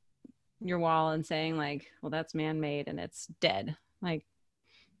at your wall and saying like, well, that's man-made and it's dead. Like,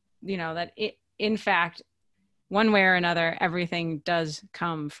 you know, that it, in fact, one way or another, everything does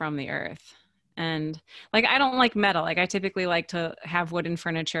come from the earth. And like, I don't like metal. Like, I typically like to have wooden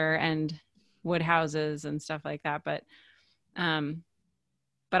furniture and wood houses and stuff like that. But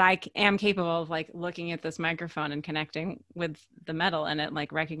I am capable of like looking at this microphone and connecting with the metal in it,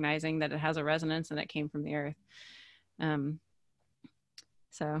 like recognizing that it has a resonance and it came from the earth.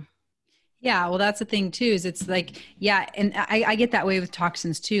 So. Yeah, well, that's the thing too, is it's like, yeah, and I get that way with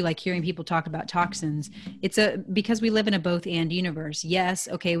toxins too, like hearing people talk about toxins. It's because we live in a both and universe. Yes,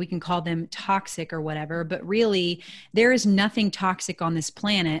 okay, we can call them toxic or whatever, but really there is nothing toxic on this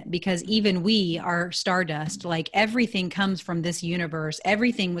planet, because even we are stardust. Like, everything comes from this universe.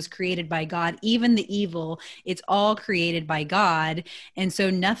 Everything was created by God, even the evil, it's all created by God. And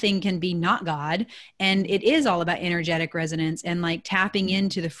so nothing can be not God. And it is all about energetic resonance and like tapping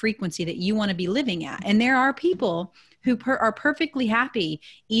into the frequency that you want to be living at. And there are people who are perfectly happy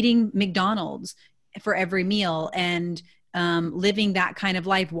eating McDonald's for every meal and living that kind of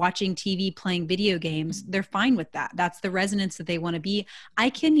life, watching TV, playing video games. They're fine with that. That's the resonance that they want to be. I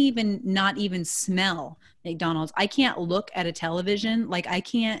can even not even smell McDonald's. I can't look at a television. Like, I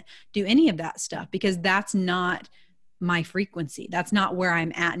can't do any of that stuff because that's not my frequency. That's not where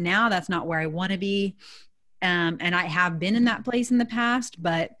I'm at now. That's not where I want to be. And I have been in that place in the past,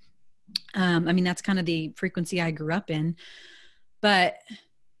 but I mean, that's kind of the frequency I grew up in. But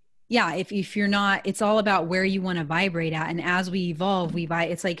yeah, if you're not, it's all about where you want to vibrate at. And as we evolve,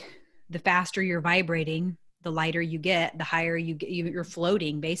 it's like the faster you're vibrating, the lighter you get, the higher you get, you're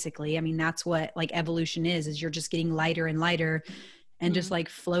floating basically. I mean, that's what like evolution is you're just getting lighter and lighter and just like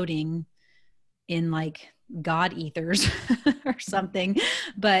floating in like God ethers or something.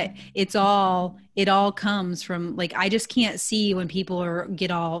 But it all comes from like, I just can't see when people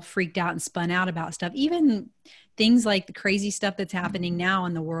get all freaked out and spun out about stuff, even things like the crazy stuff that's happening now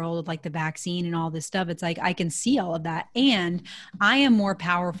in the world, like the vaccine and all this stuff. It's like, I can see all of that. And I am more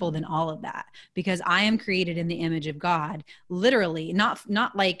powerful than all of that because I am created in the image of God, literally, not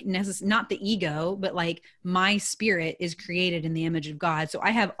like not the ego, but like my spirit is created in the image of God. So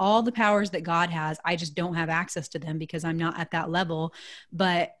I have all the powers that God has. I just don't have access to them because I'm not at that level.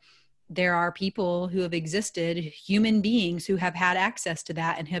 But there are people who have existed, human beings who have had access to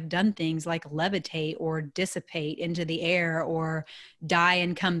that and have done things like levitate or dissipate into the air or die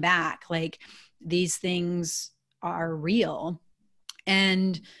and come back. Like, these things are real.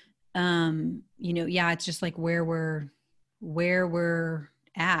 And, you know, yeah, it's just like where we're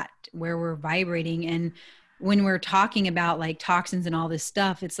at, where we're vibrating. And when we're talking about like toxins and all this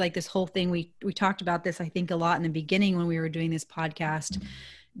stuff, it's like this whole thing. We talked about this, I think, a lot in the beginning when we were doing this podcast,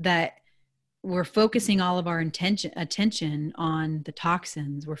 that we're focusing all of our attention on the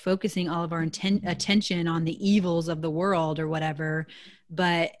toxins. We're focusing all of our attention on the evils of the world or whatever.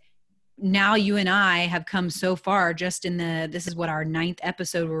 But now you and I have come so far just in this is what, our 9th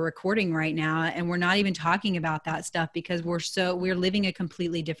episode we're recording right now. And we're not even talking about that stuff because we're living a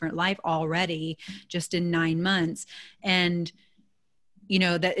completely different life already just in 9 months. And,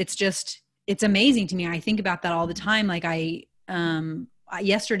 that it's amazing to me. I think about that all the time. Like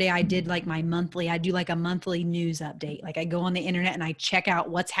yesterday I did like I do like a monthly news update. Like I go on the internet and I check out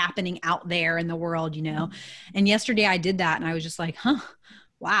what's happening out there in the world, and yesterday I did that and I was just like,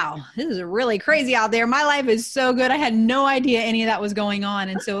 wow, this is really crazy out there. My life is so good. I had no idea any of that was going on.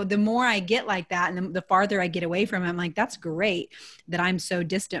 And so the more I get like that and the farther I get away from it, I'm like, that's great that I'm so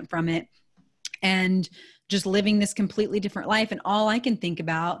distant from it and just living this completely different life. And all I can think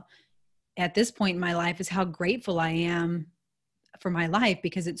about at this point in my life is how grateful I am for my life,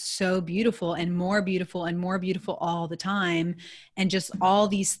 because it's so beautiful and more beautiful and more beautiful all the time. And just all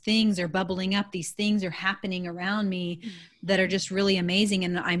these things are bubbling up. These things are happening around me that are just really amazing.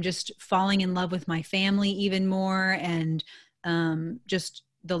 And I'm just falling in love with my family even more, and just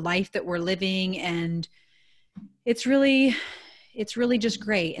the life that we're living. And it's really just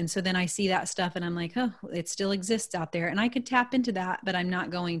great. And so then I see that stuff and I'm like, oh, it still exists out there and I could tap into that, but I'm not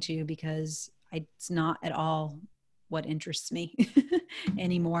going to, because it's not at all what interests me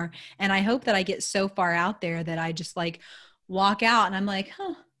anymore. And I hope that I get so far out there that I just like walk out and I'm like,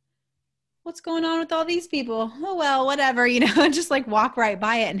 what's going on with all these people? Oh, well, whatever, just like walk right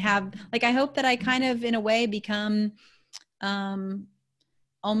by it and have like, I hope that I kind of in a way become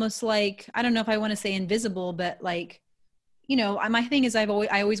almost like, I don't know if I want to say invisible, but like, my thing is I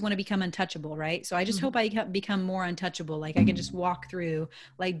always want to become untouchable, right? So I just hope I become more untouchable. Like I can just walk through,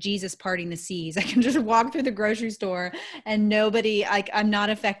 like Jesus parting the seas. I can just walk through the grocery store and nobody, like I'm not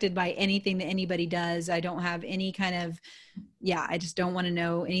affected by anything that anybody does. I don't have any kind of, I just don't want to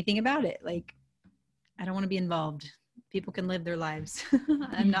know anything about it. Like I don't want to be involved. People can live their lives.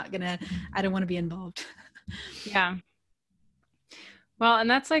 I don't want to be involved. Yeah. Well, and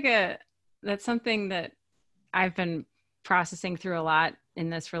that's something that I've been processing through a lot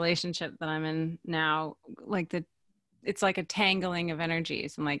in this relationship that I'm in now. Like it's like a tangling of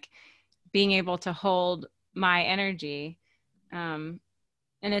energies and like being able to hold my energy. And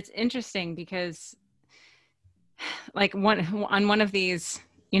it's interesting because like on one of these,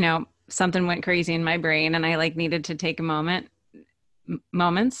 something went crazy in my brain and I like needed to take moments.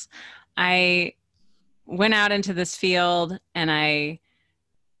 I went out into this field and I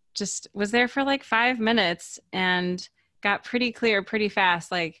just was there for like 5 minutes and got pretty clear pretty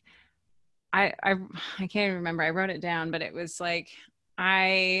fast. Like I can't even remember. I wrote it down, but it was like,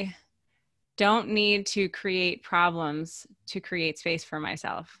 I don't need to create problems to create space for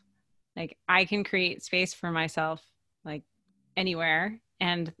myself. Like I can create space for myself, like anywhere.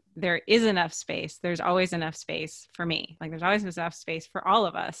 And there is enough space. There's always enough space for me. Like there's always enough space for all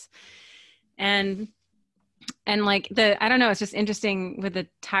of us. And like I don't know, it's just interesting with the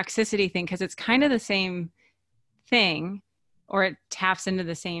toxicity thing, because it's kind of the same thing, or it taps into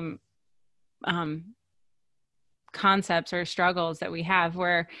the same concepts or struggles that we have,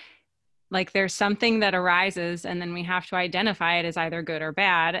 where like there's something that arises and then we have to identify it as either good or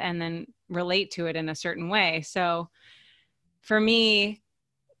bad and then relate to it in a certain way. So for me,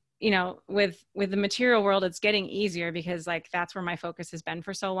 with the material world, it's getting easier because like that's where my focus has been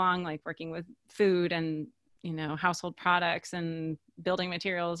for so long, like working with food and household products and building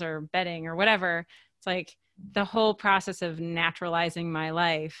materials or bedding or whatever. It's like the whole process of naturalizing my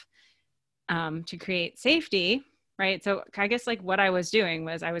life to create safety, right? So I guess like what I was doing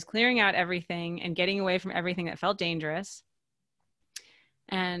was I was clearing out everything and getting away from everything that felt dangerous.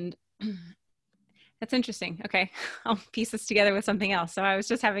 And that's interesting. Okay, I'll piece this together with something else. So I was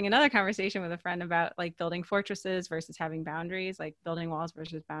just having another conversation with a friend about like building fortresses versus having boundaries, like building walls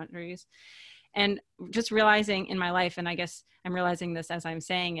versus boundaries. And just realizing in my life, and I guess I'm realizing this as I'm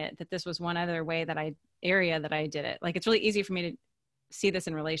saying it, that this was one other area that I did it. Like it's really easy for me to see this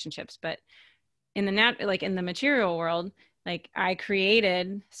in relationships, but in the material world, like I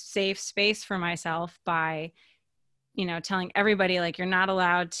created safe space for myself by, telling everybody like, you're not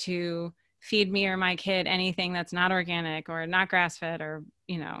allowed to feed me or my kid anything that's not organic or not grass-fed, or,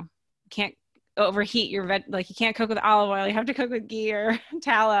 can't overheat your like you can't cook with olive oil, you have to cook with ghee or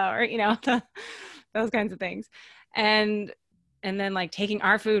tallow, or those kinds of things. And then like taking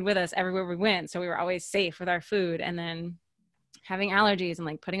our food with us everywhere we went, so we were always safe with our food. And then having allergies and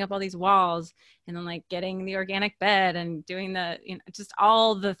like putting up all these walls, and then like getting the organic bed and doing the just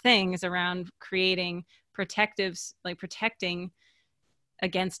all the things around creating protectives, like protecting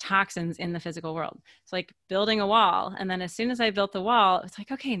against toxins in the physical world. It's like building a wall. And then as soon as I built the wall, it's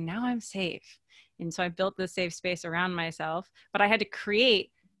like, okay, now I'm safe. And so I built this safe space around myself, but I had to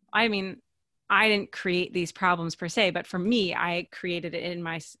create I mean, I didn't create these problems per se, but for me, I created it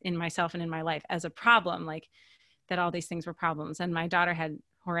in myself and in my life as a problem, like that all these things were problems. And my daughter had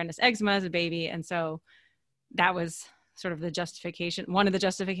horrendous eczema as a baby. And so that was sort of the justification, one of the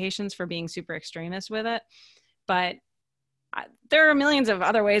justifications for being super extremist with it. But there are millions of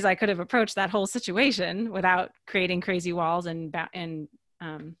other ways I could have approached that whole situation without creating crazy walls and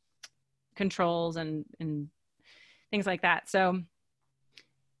controls and things like that. So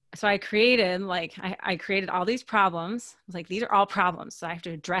I created I created all these problems. I was like, these are all problems. So I have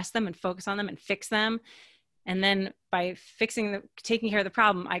to address them and focus on them and fix them. And then by taking care of the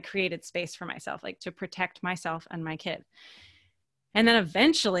problem, I created space for myself, like to protect myself and my kid. And then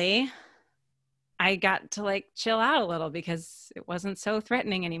eventually I got to like chill out a little because it wasn't so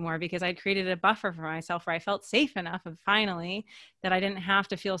threatening anymore, because I'd created a buffer for myself where I felt safe enough of finally that I didn't have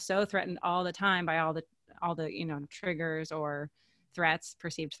to feel so threatened all the time by all the, you know, triggers or threats,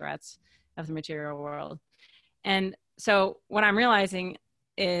 perceived threats of the material world. And so what I'm realizing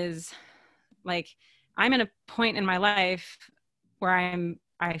is like, I'm in a point in my life where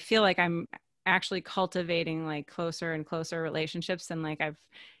I feel like I'm actually cultivating like closer and closer relationships than like I've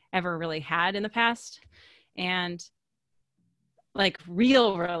ever really had in the past. And like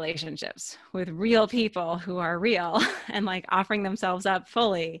real relationships with real people who are real and like offering themselves up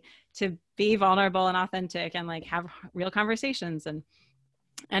fully to be vulnerable and authentic and like have real conversations. And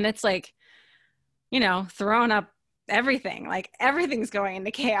it's like, you know, throwing up everything, like everything's going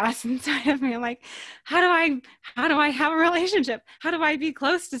into chaos inside of me. I'm like, how do I have a relationship? How do I be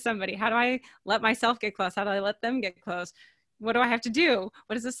close to somebody? How do I let myself get close? How do I let them get close? What do I have to do?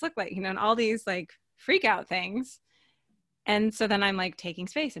 What does this look like? You know, and all these like freak out things. And so then I'm like taking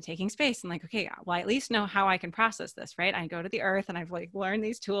space and like, okay, well, I at least know how I can process this, right? I go to the earth and I've like learned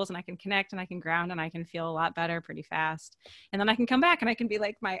these tools and I can connect and I can ground and I can feel a lot better pretty fast. And then I can come back and I can be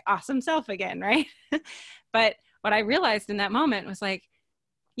like my awesome self again, right? But what I realized in that moment was like,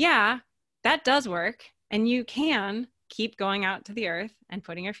 yeah, that does work. And you can keep going out to the earth and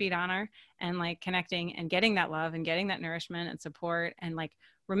putting your feet on her and like connecting and getting that love and getting that nourishment and support and like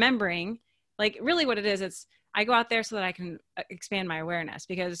remembering, like really what it is, it's I go out there so that I can expand my awareness,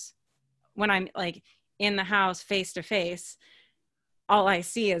 because when I'm like in the house face to face, all I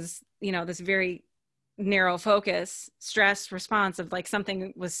see is, you know, this very narrow focus stress response of like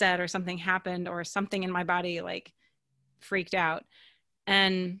something was said or something happened or something in my body like freaked out.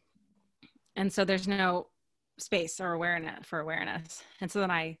 And so there's no space or awareness. And so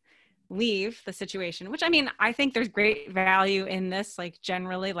then I leave the situation, which I mean, I think there's great value in this, like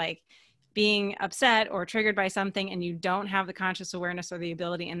generally like being upset or triggered by something and you don't have the conscious awareness or the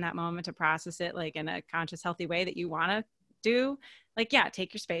ability in that moment to process it like in a conscious, healthy way that you want to do, like, yeah,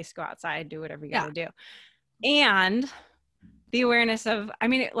 take your space, go outside, do whatever you got to do. And the awareness of, I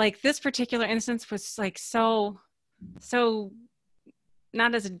mean, like this particular instance was like so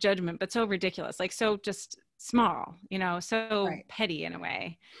not as a judgment, but so ridiculous, like so just small, you know, so petty in a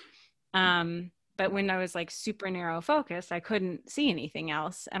way. But when I was like super narrow focused, I couldn't see anything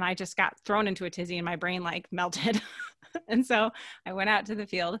else. And I just got thrown into a tizzy and my brain like melted. And so I went out to the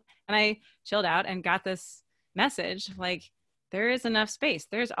field and I chilled out and got this message, like, there is enough space.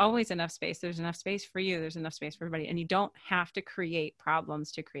 There's always enough space. There's enough space for you. There's enough space for everybody. And you don't have to create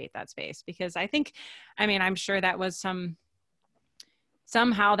problems to create that space. Because I think, I mean, I'm sure that was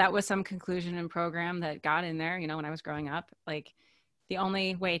somehow that was some conclusion and program that got in there, you know, when I was growing up, like, the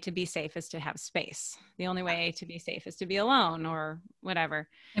only way to be safe is to have space. The only way to be safe is to be alone or whatever.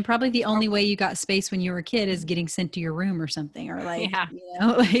 And probably the only way you got space when you were a kid is getting sent to your room or something, or like, you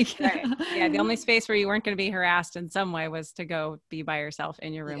know, like, right. Yeah. The only space where you weren't going to be harassed in some way was to go be by yourself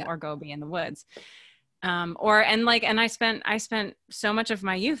in your room or go be in the woods. And I spent so much of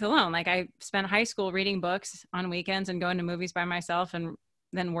my youth alone. Like I spent high school reading books on weekends and going to movies by myself, and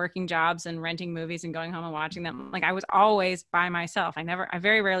then working jobs and renting movies and going home and watching them. Like I was always by myself. I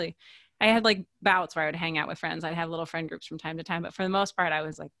very rarely, I had like bouts where I would hang out with friends. I'd have little friend groups from time to time, but for the most part, I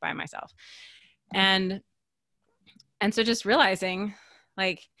was like by myself. And so just realizing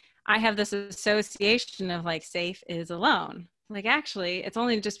like, I have this association of like safe is alone. Like, actually, it's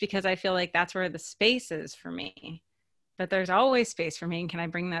only just because I feel like that's where the space is for me, but there's always space for me. And can I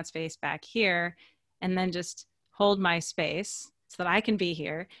bring that space back here and then just hold my space so that I can be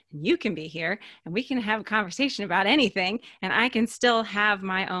here and you can be here and we can have a conversation about anything and I can still have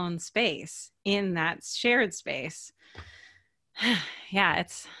my own space in that shared space. Yeah,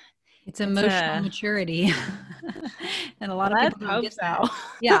 it's emotional maturity. And a lot of people hope so.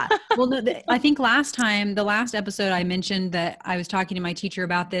 Yeah. Well, no, I think the last episode I mentioned that I was talking to my teacher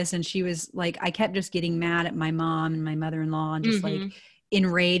about this, and she was like, I kept just getting mad at my mom and my mother-in-law and just like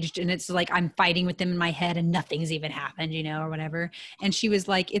enraged, and it's like I'm fighting with them in my head and nothing's even happened, or whatever. And she was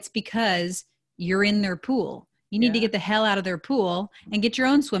like, it's because you're in their pool. You need to get the hell out of their pool and get your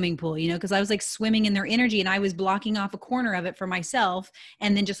own swimming pool, because I was like swimming in their energy and I was blocking off a corner of it for myself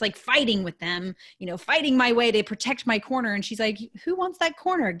and then just like fighting with them, fighting my way to protect my corner. And she's like, who wants that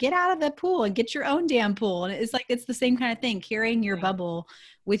corner? Get out of the pool and get your own damn pool. And it's like, it's the same kind of thing, carrying your bubble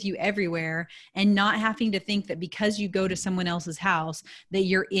with you everywhere and not having to think that because you go to someone else's house that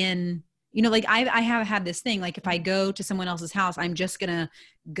you're in, like I have had this thing, like if I go to someone else's house, I'm just going to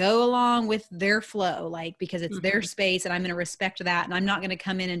go along with their flow, like, because it's their space and I'm going to respect that. And I'm not going to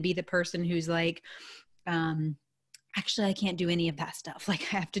come in and be the person who's like, actually, I can't do any of that stuff. Like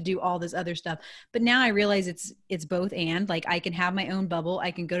I have to do all this other stuff. But now I realize it's both and, like I can have my own bubble.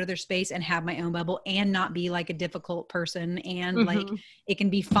 I can go to their space and have my own bubble and not be like a difficult person. And like, it can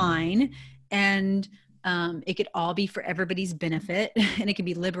be fine. And it could all be for everybody's benefit, and it can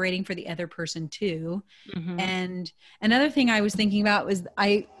be liberating for the other person too. And another thing I was thinking about was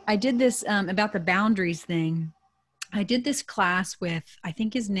I did this about the boundaries thing. I did this class with, I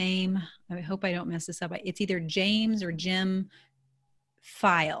think his name, I hope I don't mess this up. It's either James or Jim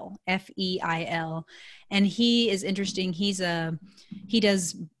Feil, Feil. And he is interesting. He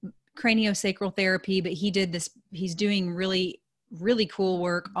does craniosacral therapy, but he's doing really, really cool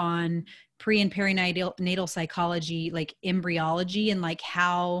work on pre and perinatal psychology, like embryology, and like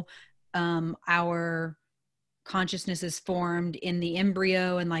how our consciousness is formed in the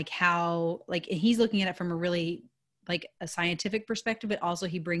embryo, and like how, like, and he's looking at it from a really like a scientific perspective, but also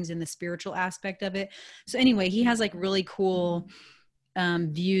he brings in the spiritual aspect of it. So anyway, he has like really cool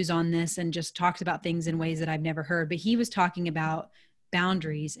views on this and just talks about things in ways that I've never heard. But he was talking about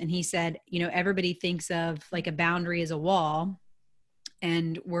boundaries, and he said, everybody thinks of like a boundary as a wall,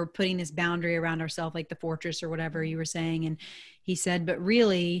 and we're putting this boundary around ourselves, like the fortress or whatever you were saying. And he said, but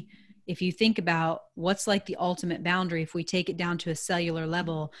really, if you think about what's like the ultimate boundary, if we take it down to a cellular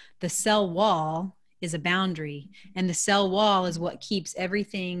level, the cell wall is a boundary, and the cell wall is what keeps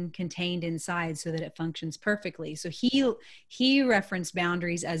everything contained inside so that it functions perfectly. So he referenced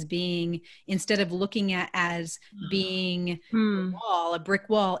boundaries as being, instead of looking at as being a wall, a brick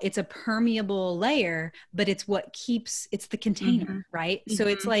wall, it's a permeable layer, but it's what keeps, it's the container, right? So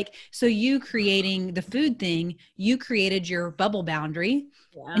it's like, so you creating the food thing, you created your bubble boundary.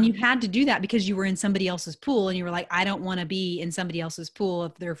 And you had to do that because you were in somebody else's pool, and you were like, I don't want to be in somebody else's pool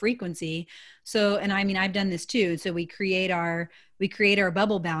of their frequency. So, and I mean, I've done this too. So we create our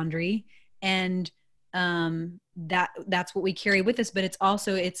bubble boundary, and that's what we carry with us. But it's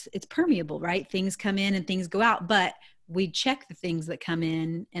also, it's permeable, right? Things come in and things go out, but we check the things that come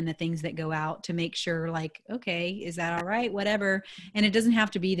in and the things that go out to make sure, like, okay, is that all right? Whatever. And it doesn't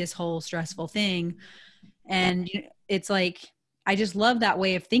have to be this whole stressful thing. And it's like, I just love that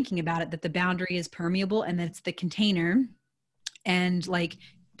way of thinking about it, that the boundary is permeable and that it's the container, and like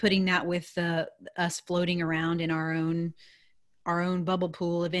putting that with us floating around in our own bubble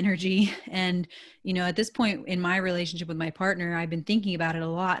pool of energy. And, at this point in my relationship with my partner, I've been thinking about it a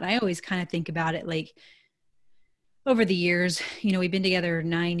lot. And I always kind of think about it like over the years, we've been together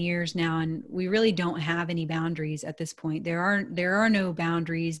 9 years now, and we really don't have any boundaries at this point. There are no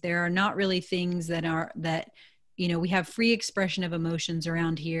boundaries. There are not really things that we have free expression of emotions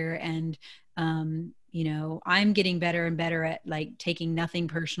around here. And, I'm getting better and better at like taking nothing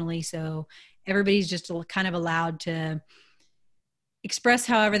personally. So everybody's just kind of allowed to express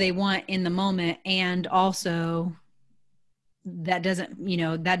however they want in the moment. And also that doesn't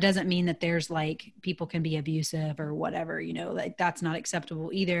mean that there's like, people can be abusive or whatever, like that's not acceptable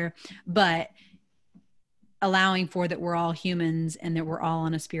either. But allowing for that we're all humans and that we're all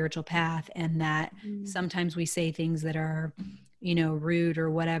on a spiritual path, and that sometimes we say things that are, rude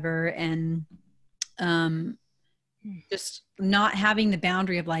or whatever. And just not having the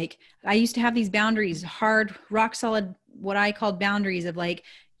boundary of like, I used to have these boundaries, hard, rock solid, what I called boundaries of like,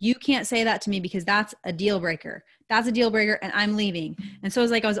 you can't say that to me because that's a deal breaker. That's a deal breaker and I'm leaving. And so it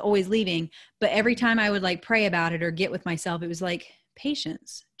was like, I was always leaving. But every time I would like pray about it or get with myself, it was like,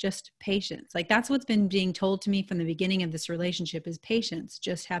 patience, just patience. Like that's what's been being told to me from the beginning of this relationship is patience,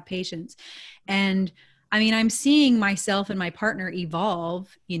 just have patience. And I mean, I'm seeing myself and my partner evolve,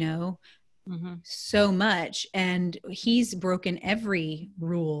 so much. And he's broken every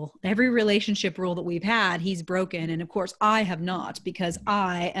rule, every relationship rule that we've had, he's broken. And of course I have not, because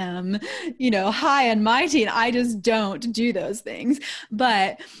I am, high and mighty and I just don't do those things.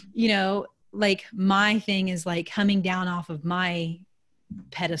 But, like my thing is like coming down off of my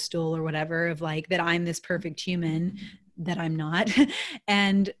pedestal or whatever of like that I'm this perfect human that I'm not.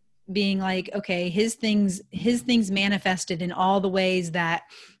 And being like, okay, his things manifested in all the ways that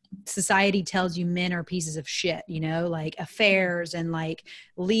society tells you men are pieces of shit, you know, like affairs and like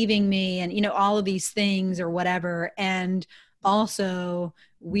leaving me and, you know, all of these things or whatever. And also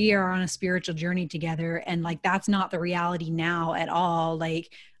we are on a spiritual journey together. And like, that's not the reality now at all.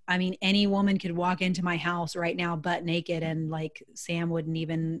 Like, I mean, any woman could walk into my house right now, butt naked, and like Sam wouldn't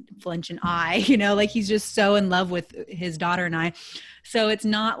even flinch an eye, you know, like he's just so in love with his daughter and I. So it's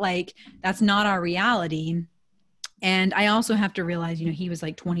not like, that's not our reality. And I also have to realize, you know, he was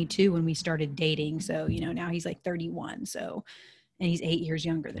like 22 when we started dating. So, you know, now he's like 31. So, and he's 8 years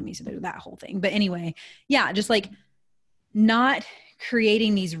younger than me. So that whole thing. But anyway, yeah, just like not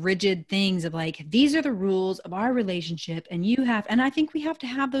creating these rigid things of like, these are the rules of our relationship. And you have, and I think we have to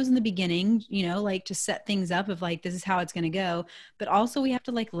have those in the beginning, you know, like to set things up of like, this is how it's going to go. But also we have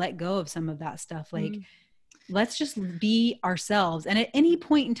to like let go of some of that stuff. Like, let's just be ourselves. And at any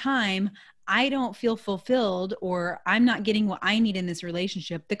point in time, I don't feel fulfilled or I'm not getting what I need in this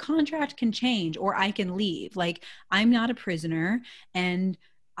relationship, the contract can change or I can leave. Like, I'm not a prisoner and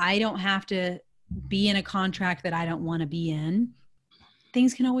I don't have to be in a contract that I don't want to be in.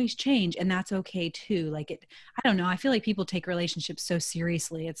 Things can always change, and that's okay too. Like, I don't know. I feel like people take relationships so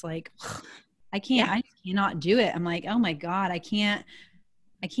seriously. It's like, I cannot do it. I'm like, oh my God, I can't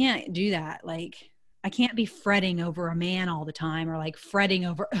do that. Like, I can't be fretting over a man all the time or like fretting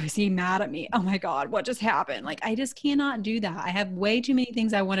over, oh, is he mad at me? Oh my God, what just happened? Like, I just cannot do that. I have way too many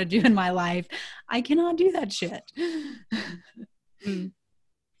things I want to do in my life. I cannot do that shit.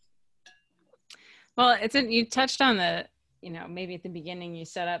 Well, you touched on the, you know, maybe at the beginning you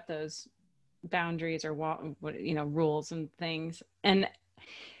set up those boundaries or rules and things. And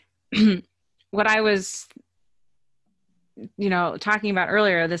what I was, you know, talking about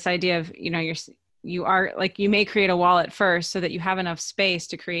earlier, this idea of, you know, you are like, you may create a wall at first so that you have enough space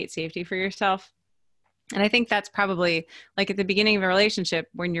to create safety for yourself. And I think that's probably like at the beginning of a relationship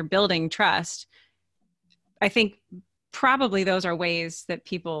when you're building trust, I think probably those are ways that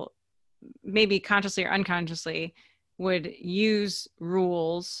people maybe consciously or unconsciously would use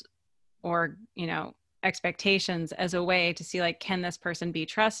rules or, you know, expectations as a way to see like, can this person be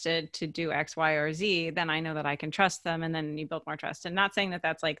trusted to do X, Y, or Z? Then I know that I can trust them. And then you build more trust. And not saying that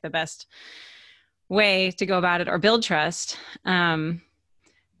that's like the best way to go about it or build trust.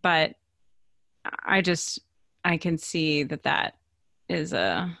 But I can see that is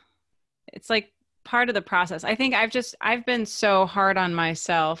it's like part of the process. I think I've been so hard on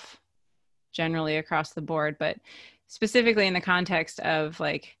myself generally across the board, but specifically in the context of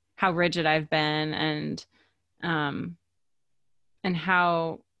like how rigid I've been and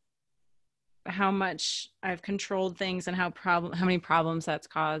how much I've controlled things and how many problems that's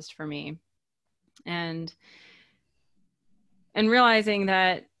caused for me. And realizing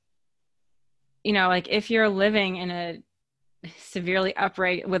that, you know, like if you're living in a severely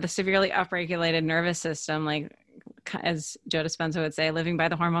upregulated nervous system, like as Joe Dispenza would say, living by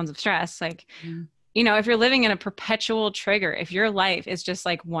the hormones of stress, like, you know, if you're living in a perpetual trigger, if your life is just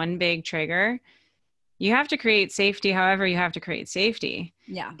like one big trigger, you have to create safety however you have to create safety.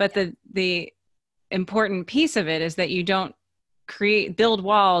 Yeah. But the important piece of it is that you don't build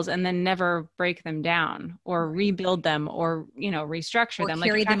walls and then never break them down or rebuild them or, you know, restructure them.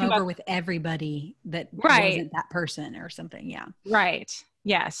 Carry them over with everybody that wasn't that person or something. Yeah. Right.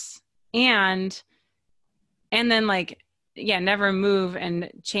 Yes. And then like, yeah, never move and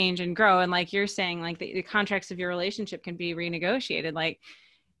change and grow. And like you're saying, like the contracts of your relationship can be renegotiated. Like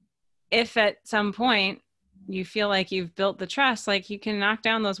if at some point you feel like you've built the trust, like you can knock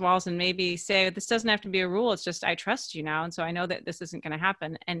down those walls and maybe say, this doesn't have to be a rule. It's just, I trust you now. And so I know that this isn't going to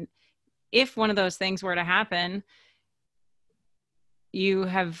happen. And if one of those things were to happen, you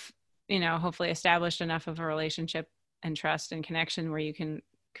have, you know, hopefully established enough of a relationship and trust and connection where you can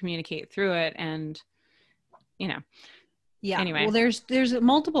communicate through it. And, you know, yeah. Anyway. Well, there's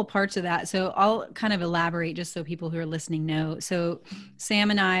multiple parts of that. So I'll kind of elaborate just so people who are listening know. So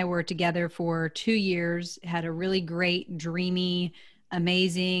Sam and I were together for 2 years, had a really great, dreamy,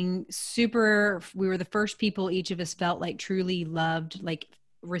 amazing, we were the first people each of us felt like truly loved, like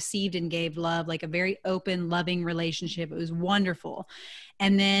received and gave love, like a very open, loving relationship. It was wonderful.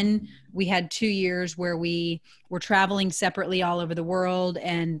 And then we had 2 years where we were traveling separately all over the world.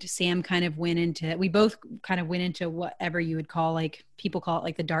 And Sam we both kind of went into whatever you would call, like people call it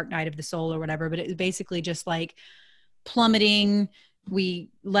like the dark night of the soul or whatever, but it was basically just like plummeting.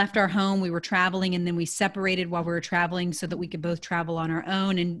 We left our home, we were traveling, and then we separated while we were traveling so that we could both travel on our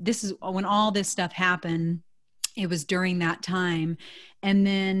own. And this is when all this stuff happened. It was during that time. And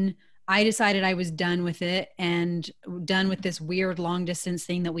then I decided I was done with it and done with this weird long distance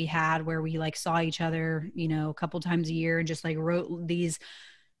thing that we had where we like saw each other, you know, a couple times a year and just like wrote these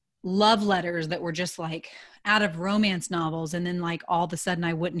love letters that were just like out of romance novels. And then like all of a sudden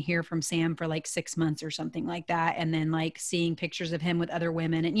I wouldn't hear from Sam for like 6 months or something like that. And then like seeing pictures of him with other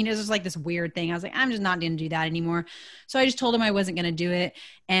women. And, you know, it's just like this weird thing. I was like, I'm just not going to do that anymore. So I just told him I wasn't going to do it.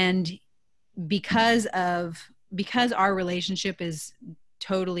 And because our relationship is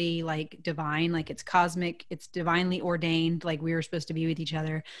totally like divine, like it's cosmic, it's divinely ordained, like we were supposed to be with each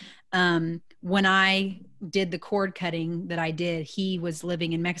other. When I did the cord cutting that I did, he was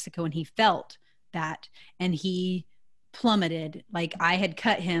living in Mexico and he felt that, and he plummeted. Like I had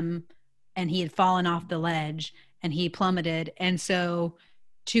cut him and he had fallen off the ledge and he plummeted. And so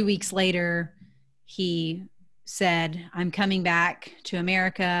 2 weeks later, he said, I'm coming back to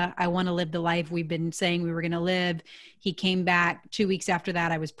America. I want to live the life we've been saying we were going to live. He came back 2 weeks after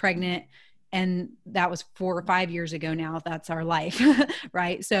that. I was pregnant. And that was 4 or 5 years ago now. That's our life.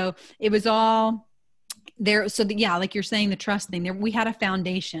 Right. So it was all there. So yeah, like you're saying, the trust thing there, we had a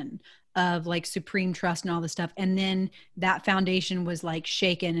foundation of like supreme trust and all this stuff. And then that foundation was like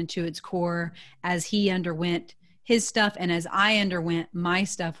shaken into its core as he underwent his stuff. And as I underwent my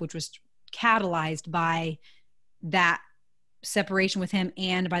stuff, which was catalyzed by that separation with him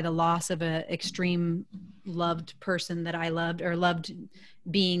and by the loss of a extreme loved person that I loved, or loved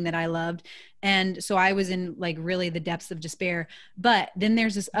being that I loved. And so I was in like really the depths of despair. But then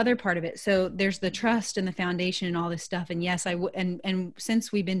there's this other part of it. So there's the trust and the foundation and all this stuff. And yes, and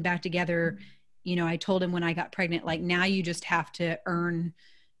since we've been back together, you know, I told him when I got pregnant, like, now you just have to earn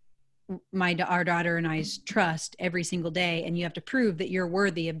our daughter and I's trust every single day, and you have to prove that you're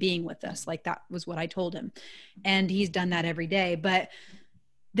worthy of being with us. Like that was what I told him, and he's done that every day. But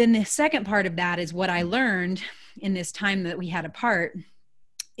then the second part of that is what I learned in this time that we had apart,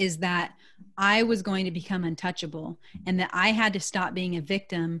 is that I was going to become untouchable, and that I had to stop being a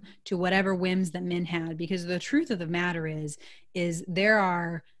victim to whatever whims that men had. Because the truth of the matter is there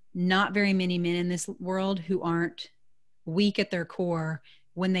are not very many men in this world who aren't weak at their core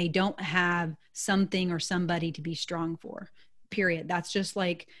when they don't have something or somebody to be strong for, period. That's just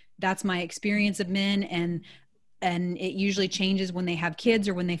like, that's my experience of men. And it usually changes when they have kids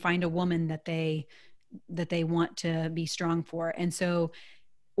or when they find a woman that they want to be strong for. And so,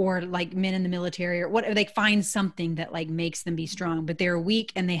 or like men in the military or whatever, they find something that like makes them be strong, but they're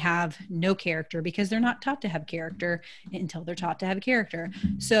weak and they have no character because they're not taught to have character until they're taught to have character.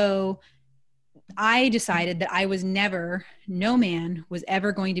 So I decided that no man was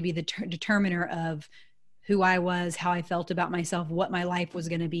ever going to be the determiner of who I was, how I felt about myself, what my life was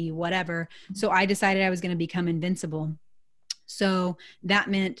going to be, whatever. So I decided I was going to become invincible. So that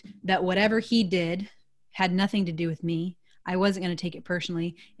meant that whatever he did had nothing to do with me. I wasn't going to take it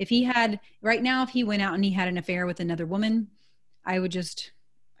personally. If he went out and he had an affair with another woman, I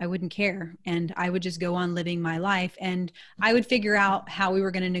wouldn't care. And I would just go on living my life, and I would figure out how we were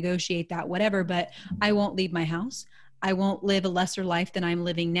going to negotiate that, whatever, but I won't leave my house. I won't live a lesser life than I'm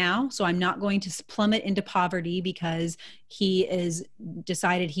living now. So I'm not going to plummet into poverty because he is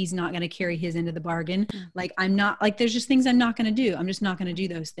decided he's not going to carry his end of the bargain. Like there's just things I'm not going to do. I'm just not going to do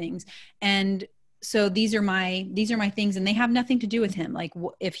those things. And so these are my things, and they have nothing to do with him. Like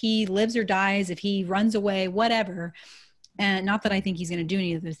if he lives or dies, if he runs away, whatever. And not that I think he's going to do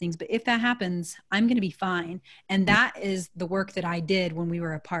any of those things, but if that happens, I'm going to be fine. And that is the work that I did when we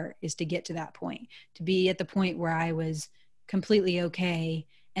were apart, is to get to that point, to be at the point where I was completely okay,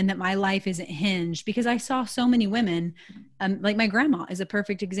 and that my life isn't hinged, because I saw so many women, like my grandma is a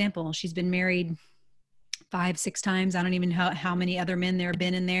perfect example. She's been married 5-6 times. I don't even know how many other men there have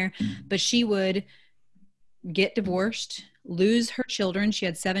been in there, but she would get divorced, lose her children. She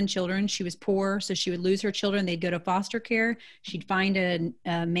had 7 children. She was poor, so she would lose her children. They'd go to foster care. She'd find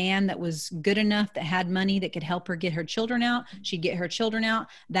a man that was good enough, that had money, that could help her get her children out. She'd get her children out.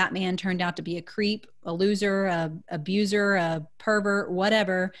 That man turned out to be a creep, a loser, a abuser, a pervert,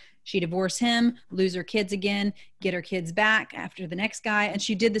 whatever. She'd divorce him, lose her kids again, get her kids back after the next guy. And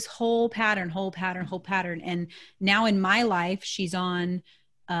she did this whole pattern. And now in my life, she's on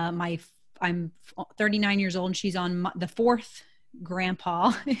I'm 39 years old, and she's on the 4th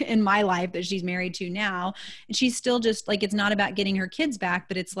grandpa in my life that she's married to now. And she's still just like, it's not about getting her kids back,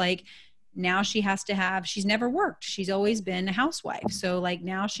 but it's like, now she's never worked. She's always been a housewife. So like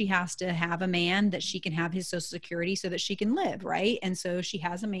now she has to have a man that she can have his Social Security so that she can live. Right. And so she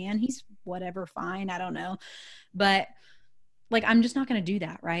has a man, he's whatever, fine. I don't know. But like, I'm just not going to do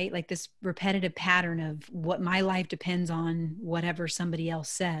that. Right. Like this repetitive pattern of what my life depends on, whatever somebody else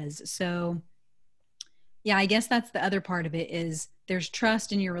says. So Yeah, I guess that's the other part of it is there's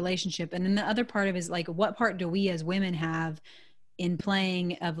trust in your relationship. And then the other part of it is like, what part do we as women have in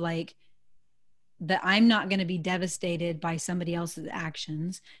playing of like, that I'm not going to be devastated by somebody else's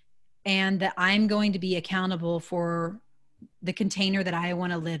actions, and that I'm going to be accountable for the container that I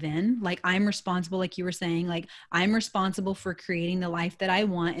want to live in. Like I'm responsible, like you were saying, like I'm responsible for creating the life that I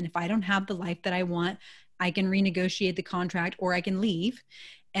want. And if I don't have the life that I want, I can renegotiate the contract or I can leave.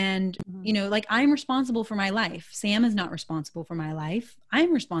 And, you know, like I'm responsible for my life. Sam is not responsible for my life.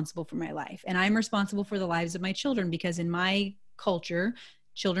 I'm responsible for my life. And I'm responsible for the lives of my children because in my culture,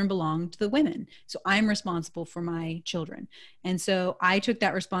 children belong to the women. So I'm responsible for my children. And so I took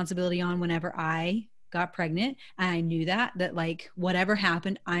that responsibility on whenever I got pregnant. And I knew that like whatever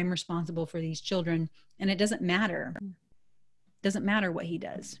happened, I'm responsible for these children. And it doesn't matter. Doesn't matter what he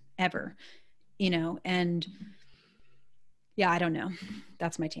does ever, you know, and yeah, I don't know.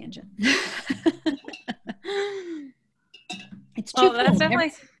 That's my tangent. It's too That's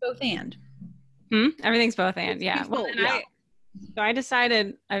definitely both and. Everything's both and. Yeah. Well, and yeah. I've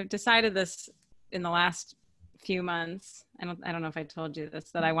decided this in the last few months. I don't know if I told you this,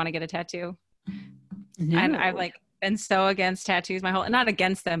 that I want to get a tattoo. No. And I've like been so against tattoos my whole, not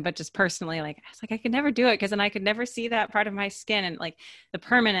against them, but just personally, like, I was like, I could never do it. Cause then I could never see that part of my skin and like the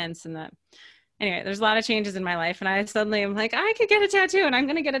permanence and anyway, there's a lot of changes in my life. And I suddenly am like, I could get a tattoo and I'm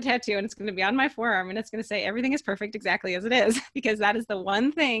going to get a tattoo and it's going to be on my forearm and it's going to say everything is perfect exactly as it is. Because that is the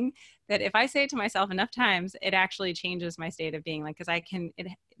one thing that if I say it to myself enough times, it actually changes my state of being. Like, cause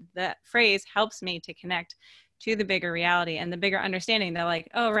the phrase helps me to connect to the bigger reality and the bigger understanding that like,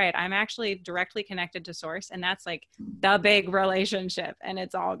 oh, right, I'm actually directly connected to source. And that's like the big relationship and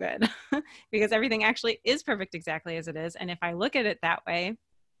it's all good because everything actually is perfect exactly as it is. And if I look at it that way,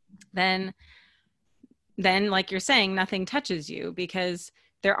 then like you're saying, nothing touches you because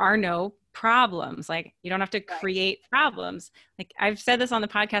there are no problems. Like you don't have to create problems. Like I've said this on the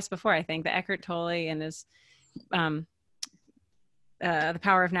podcast before, I think that Eckhart Tolle in his, The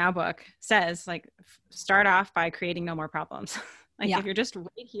Power of Now book says like, start off by creating no more problems. Like if you're just right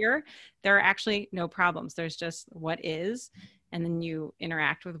here, there are actually no problems. There's just what is, and then you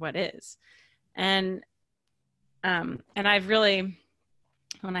interact with what is. And I've really,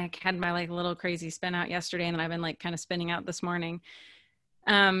 when I had my like little crazy spin out yesterday and then I've been like kind of spinning out this morning,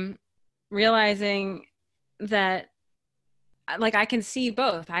 realizing that like I can see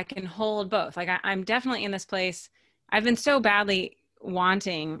both, I can hold both. Like I'm definitely in this place. I've been so badly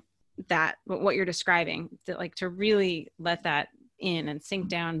wanting that, what you're describing, that like to really let that in and sink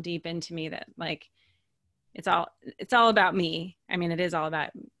down deep into me, that like it's all about me. I mean, it is all about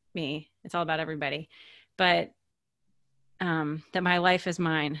me. It's all about everybody, but that my life is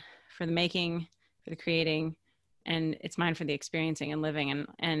mine for the making, for the creating, and it's mine for the experiencing and living.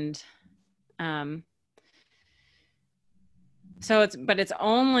 And so it's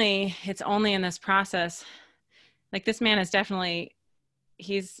only in this process. Like this man is definitely,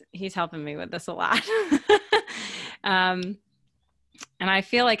 he's helping me with this a lot. And I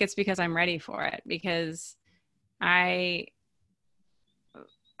feel like it's because I'm ready for it, because I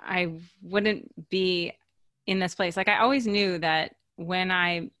wouldn't be in this place. Like I always knew that when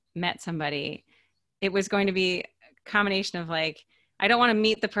I met somebody, it was going to be a combination of like, I don't want to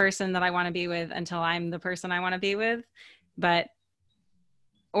meet the person that I want to be with until I'm the person I want to be with,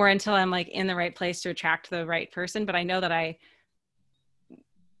 or until I'm like in the right place to attract the right person. But I know that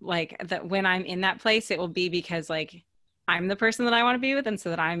that when I'm in that place, it will be because like I'm the person that I want to be with. And so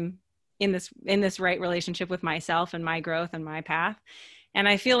that I'm in this right relationship with myself and my growth and my path. And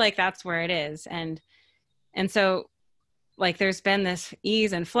I feel like that's where it is. And so like, there's been this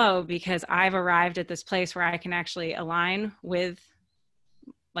ease and flow because I've arrived at this place where I can actually align with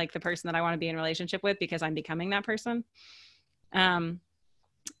like the person that I want to be in relationship with, because I'm becoming that person. And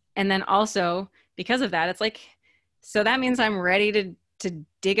then also because of that, it's like, so that means I'm ready to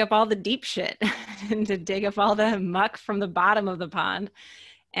dig up all the deep shit and to dig up all the muck from the bottom of the pond.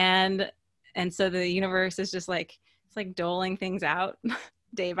 And so the universe is just like, it's like doling things out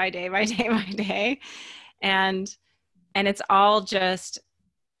day by day by day by day. And it's all just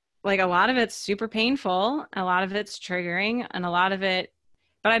like, a lot of it's super painful. A lot of it's triggering, and a lot of it,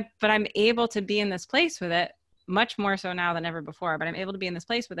 but I'm able to be in this place with it much more so now than ever before. But I'm able to be in this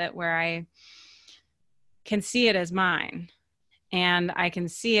place with it where I can see it as mine. And I can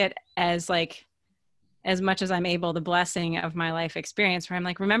see it as like, as much as I'm able, the blessing of my life experience, where I'm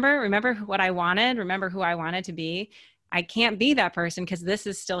like, remember what I wanted, remember who I wanted to be. I can't be that person because this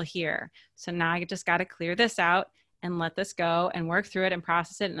is still here. So now I just got to clear this out and let this go and work through it and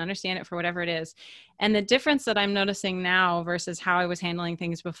process it and understand it for whatever it is. And the difference that I'm noticing now versus how I was handling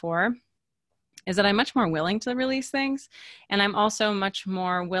things before is that I'm much more willing to release things. And I'm also much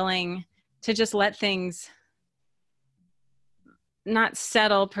more willing to just let things not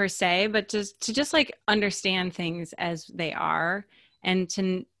settle per se, but just to just like understand things as they are, and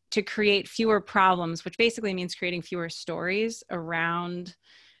to create fewer problems, which basically means creating fewer stories around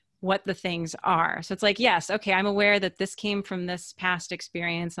what the things are. So it's like, yes, okay, I'm aware that this came from this past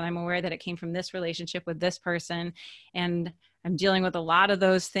experience, and I'm aware that it came from this relationship with this person, and I'm dealing with a lot of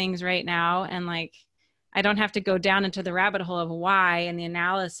those things right now. And like, I don't have to go down into the rabbit hole of why and the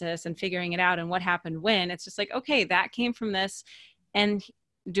analysis and figuring it out and what happened when. It's just like, okay, that came from this. And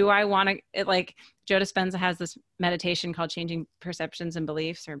do I want to, like Joe Dispenza has this meditation called Changing Perceptions and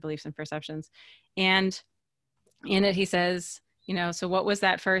Beliefs, or Beliefs and Perceptions. And in it, he says, you know, so what was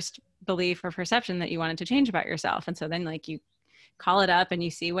that first belief or perception that you wanted to change about yourself? And so then like you call it up and you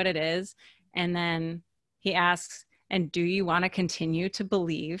see what it is. And then he asks, and do you want to continue to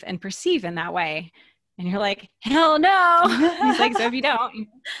believe and perceive in that way? And you're like, hell no. He's like, so if you don't,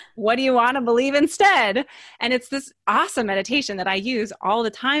 what do you want to believe instead? And it's this awesome meditation that I use all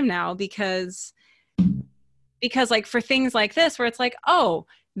the time now, because like for things like this, where it's like, oh,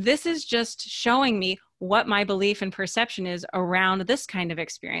 this is just showing me what my belief and perception is around this kind of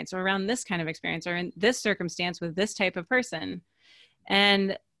experience, or around this kind of experience, or in this circumstance with this type of person.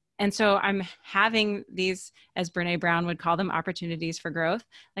 And so I'm having these, as Brene Brown would call them, opportunities for growth.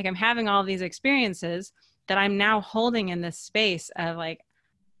 Like I'm having all of these experiences that I'm now holding in this space of like,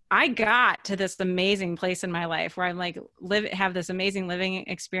 I got to this amazing place in my life where I'm like have this amazing living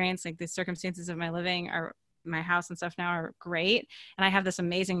experience. Like the circumstances of my living, are my house and stuff now are great. And I have this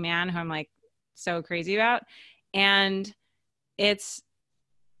amazing man who I'm like so crazy about. And it's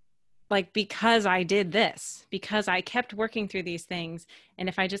like, because I did this, because I kept working through these things. And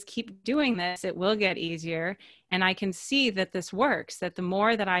if I just keep doing this, it will get easier. And I can see that this works, that the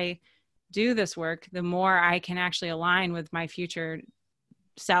more that I do this work, the more I can actually align with my future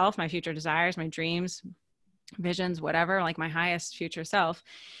self, my future desires, my dreams, visions, whatever, like my highest future self.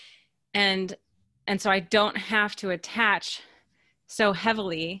 And so I don't have to attach so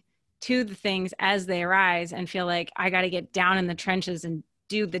heavily to the things as they arise and feel like I got to get down in the trenches and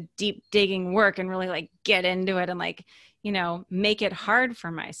do the deep digging work and really like get into it and like, you know, make it hard for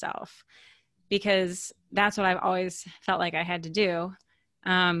myself, because that's what I've always felt like I had to do.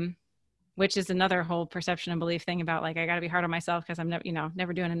 Which is another whole perception and belief thing about like, I got to be hard on myself because I'm never, you know,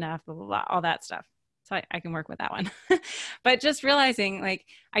 never doing enough, blah, blah, blah, all that stuff. So I can work with that one. But just realizing like,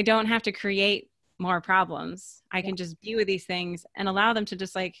 I don't have to create more problems. I can just be with these things and allow them to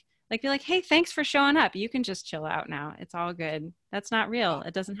just like be like, hey, thanks for showing up. You can just chill out now. It's all good. That's not real.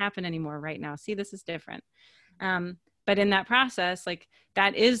 It doesn't happen anymore right now. See, this is different. But in that process, like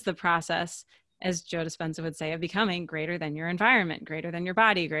that is the process, as Joe Dispenza would say, of becoming greater than your environment, greater than your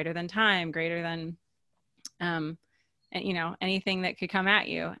body, greater than time, greater than, you know, anything that could come at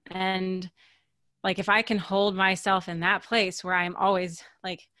you. And like, if I can hold myself in that place where I'm always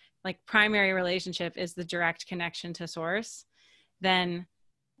like primary relationship is the direct connection to source, then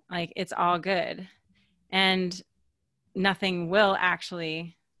like, it's all good. And nothing will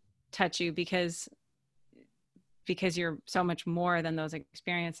actually touch you because you're so much more than those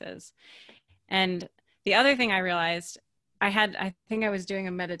experiences. And the other thing I realized, I think I was doing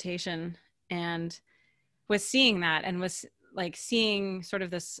a meditation and was seeing that, and was like seeing sort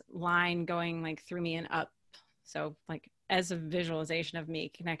of this line going like through me and up. So like as a visualization of me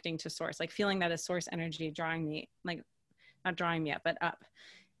connecting to source, like feeling that as source energy drawing me, like not drawing me up, but up.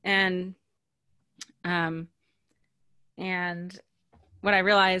 And what I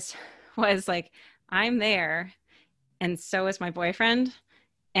realized was like, I'm there and so is my boyfriend.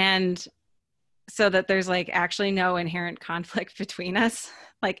 And so that there's like actually no inherent conflict between us.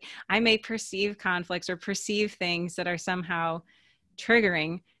 Like I may perceive conflicts or perceive things that are somehow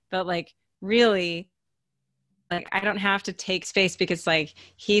triggering, but like really, like I don't have to take space because like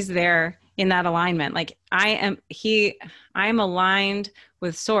he's there in that alignment. Like I'm aligned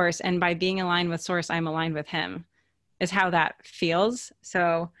with source, and by being aligned with source, I'm aligned with him, is how that feels.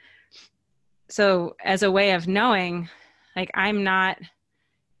 So as a way of knowing, like I'm not,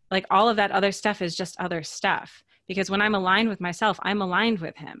 like all of that other stuff is just other stuff, because when I'm aligned with myself, I'm aligned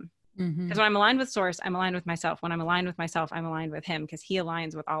with him. Mm-hmm. Because when I'm aligned with source, I'm aligned with myself. When I'm aligned with myself, I'm aligned with him, because he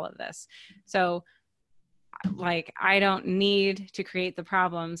aligns with all of this. So like, I don't need to create the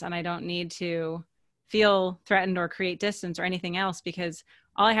problems, and I don't need to feel threatened or create distance or anything else, because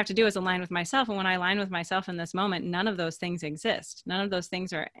all I have to do is align with myself. And when I align with myself in this moment, none of those things exist. None of those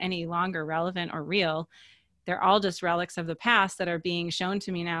things are any longer relevant or real. They're all just relics of the past that are being shown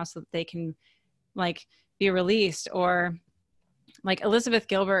to me now so that they can like be released. Or like Elizabeth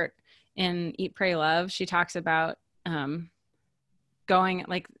Gilbert in Eat, Pray, Love, she talks about going,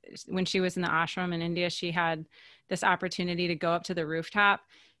 like when she was in the ashram in India, she had this opportunity to go up to the rooftop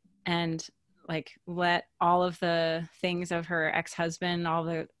and like let all of the things of her ex-husband, all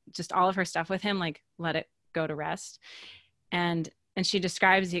of her stuff with him, like let it go to rest. And she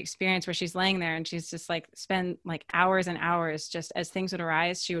describes the experience where she's laying there and she's just like spend like hours and hours, just as things would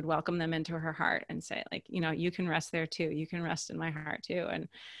arise, she would welcome them into her heart and say like, you know, you can rest there too. You can rest in my heart too.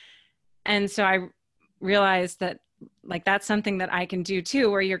 And so I realized that like, that's something that I can do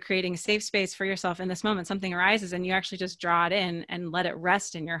too, where you're creating a safe space for yourself in this moment, something arises and you actually just draw it in and let it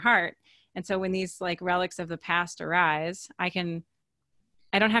rest in your heart. And so when these like relics of the past arise, I don't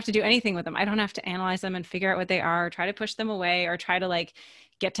have to do anything with them. I don't have to analyze them and figure out what they are, or try to push them away, or try to like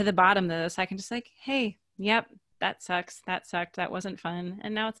get to the bottom of this. I can just like, hey, yep, that sucks. That sucked. That wasn't fun.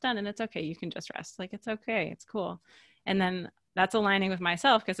 And now it's done and it's okay. You can just rest. Like, it's okay. It's cool. And then that's aligning with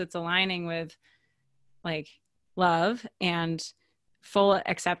myself, because it's aligning with like love and full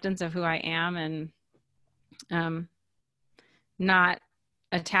acceptance of who I am, and not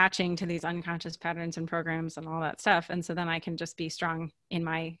attaching to these unconscious patterns and programs and all that stuff. And so then I can just be strong in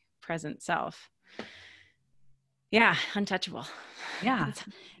my present self. Yeah. Untouchable. Yeah.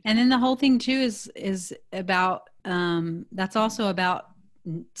 And then the whole thing too is about, that's also about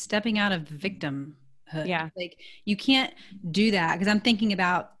stepping out of victimhood. Yeah. Like you can't do that, because I'm thinking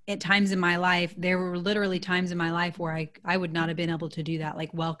about at times in my life, there were literally times in my life where I would not have been able to do that,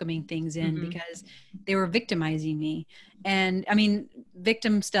 like welcoming things in, because they were victimizing me. And I mean,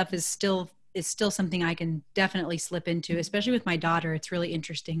 victim stuff is still something I can definitely slip into, especially with my daughter. It's really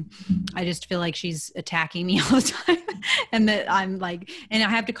interesting. I just feel like she's attacking me all the time and that I'm like, and I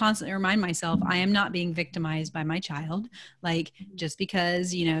have to constantly remind myself, I am not being victimized by my child. Like, just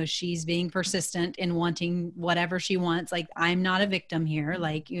because, you know, she's being persistent in wanting whatever she wants, like I'm not a victim here,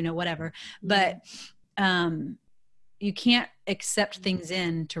 like, you know, whatever. But, you can't accept things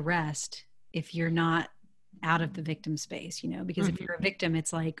in to rest if you're not out of the victim space, you know, because if you're a victim,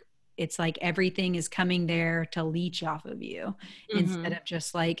 it's like everything is coming there to leech off of you, instead of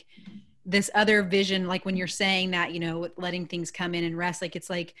just like this other vision. Like when you're saying that, you know, letting things come in and rest, like it's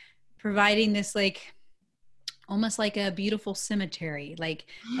like providing this, like almost like a beautiful cemetery, like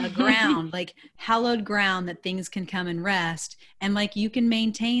a ground, like hallowed ground that things can come and rest. And like, you can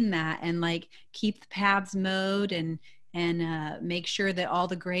maintain that and like keep the paths mowed and make sure that all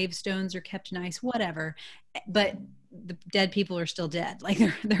the gravestones are kept nice, whatever. But the dead people are still dead. Like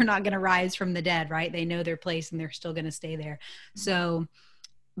they're not going to rise from the dead, right? They know their place and they're still going to stay there. So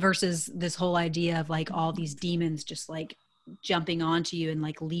versus this whole idea of like all these demons just like jumping onto you and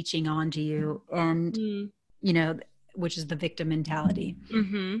like leeching onto you, and you know, which is the victim mentality.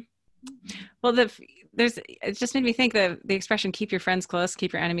 Well, it just made me think the expression, keep your friends close,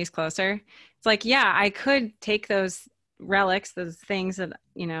 keep your enemies closer. It's like, yeah, I could take those relics, those things that,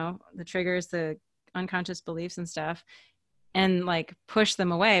 you know, the triggers, the unconscious beliefs and stuff, and like push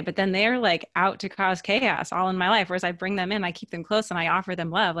them away, but then they're like out to cause chaos all in my life. Whereas I bring them in, I keep them close and I offer them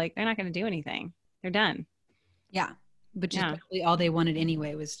love. Like they're not going to do anything. They're done. Yeah. But just probably all they wanted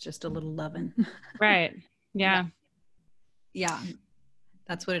anyway was just a little loving. Right. Yeah. Yeah.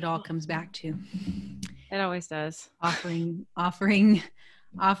 That's what it all comes back to. It always does. Offering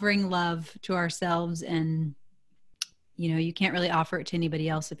love to ourselves. And, you know, you can't really offer it to anybody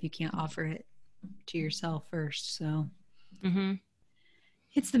else if you can't offer it to yourself first. So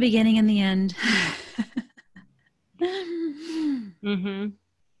it's the beginning and the end.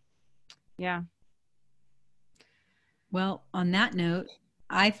 Yeah. Well, on that note,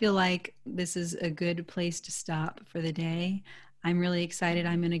 I feel like this is a good place to stop for the day. I'm really excited.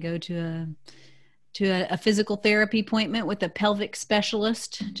 I'm going to go to a physical therapy appointment with a pelvic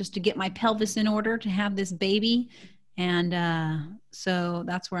specialist just to get my pelvis in order to have this baby. And so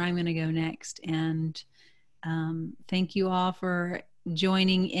that's where I'm going to go next. And thank you all for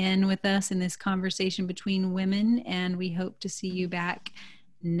joining in with us in this conversation between women. And we hope to see you back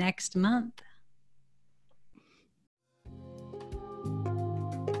next month.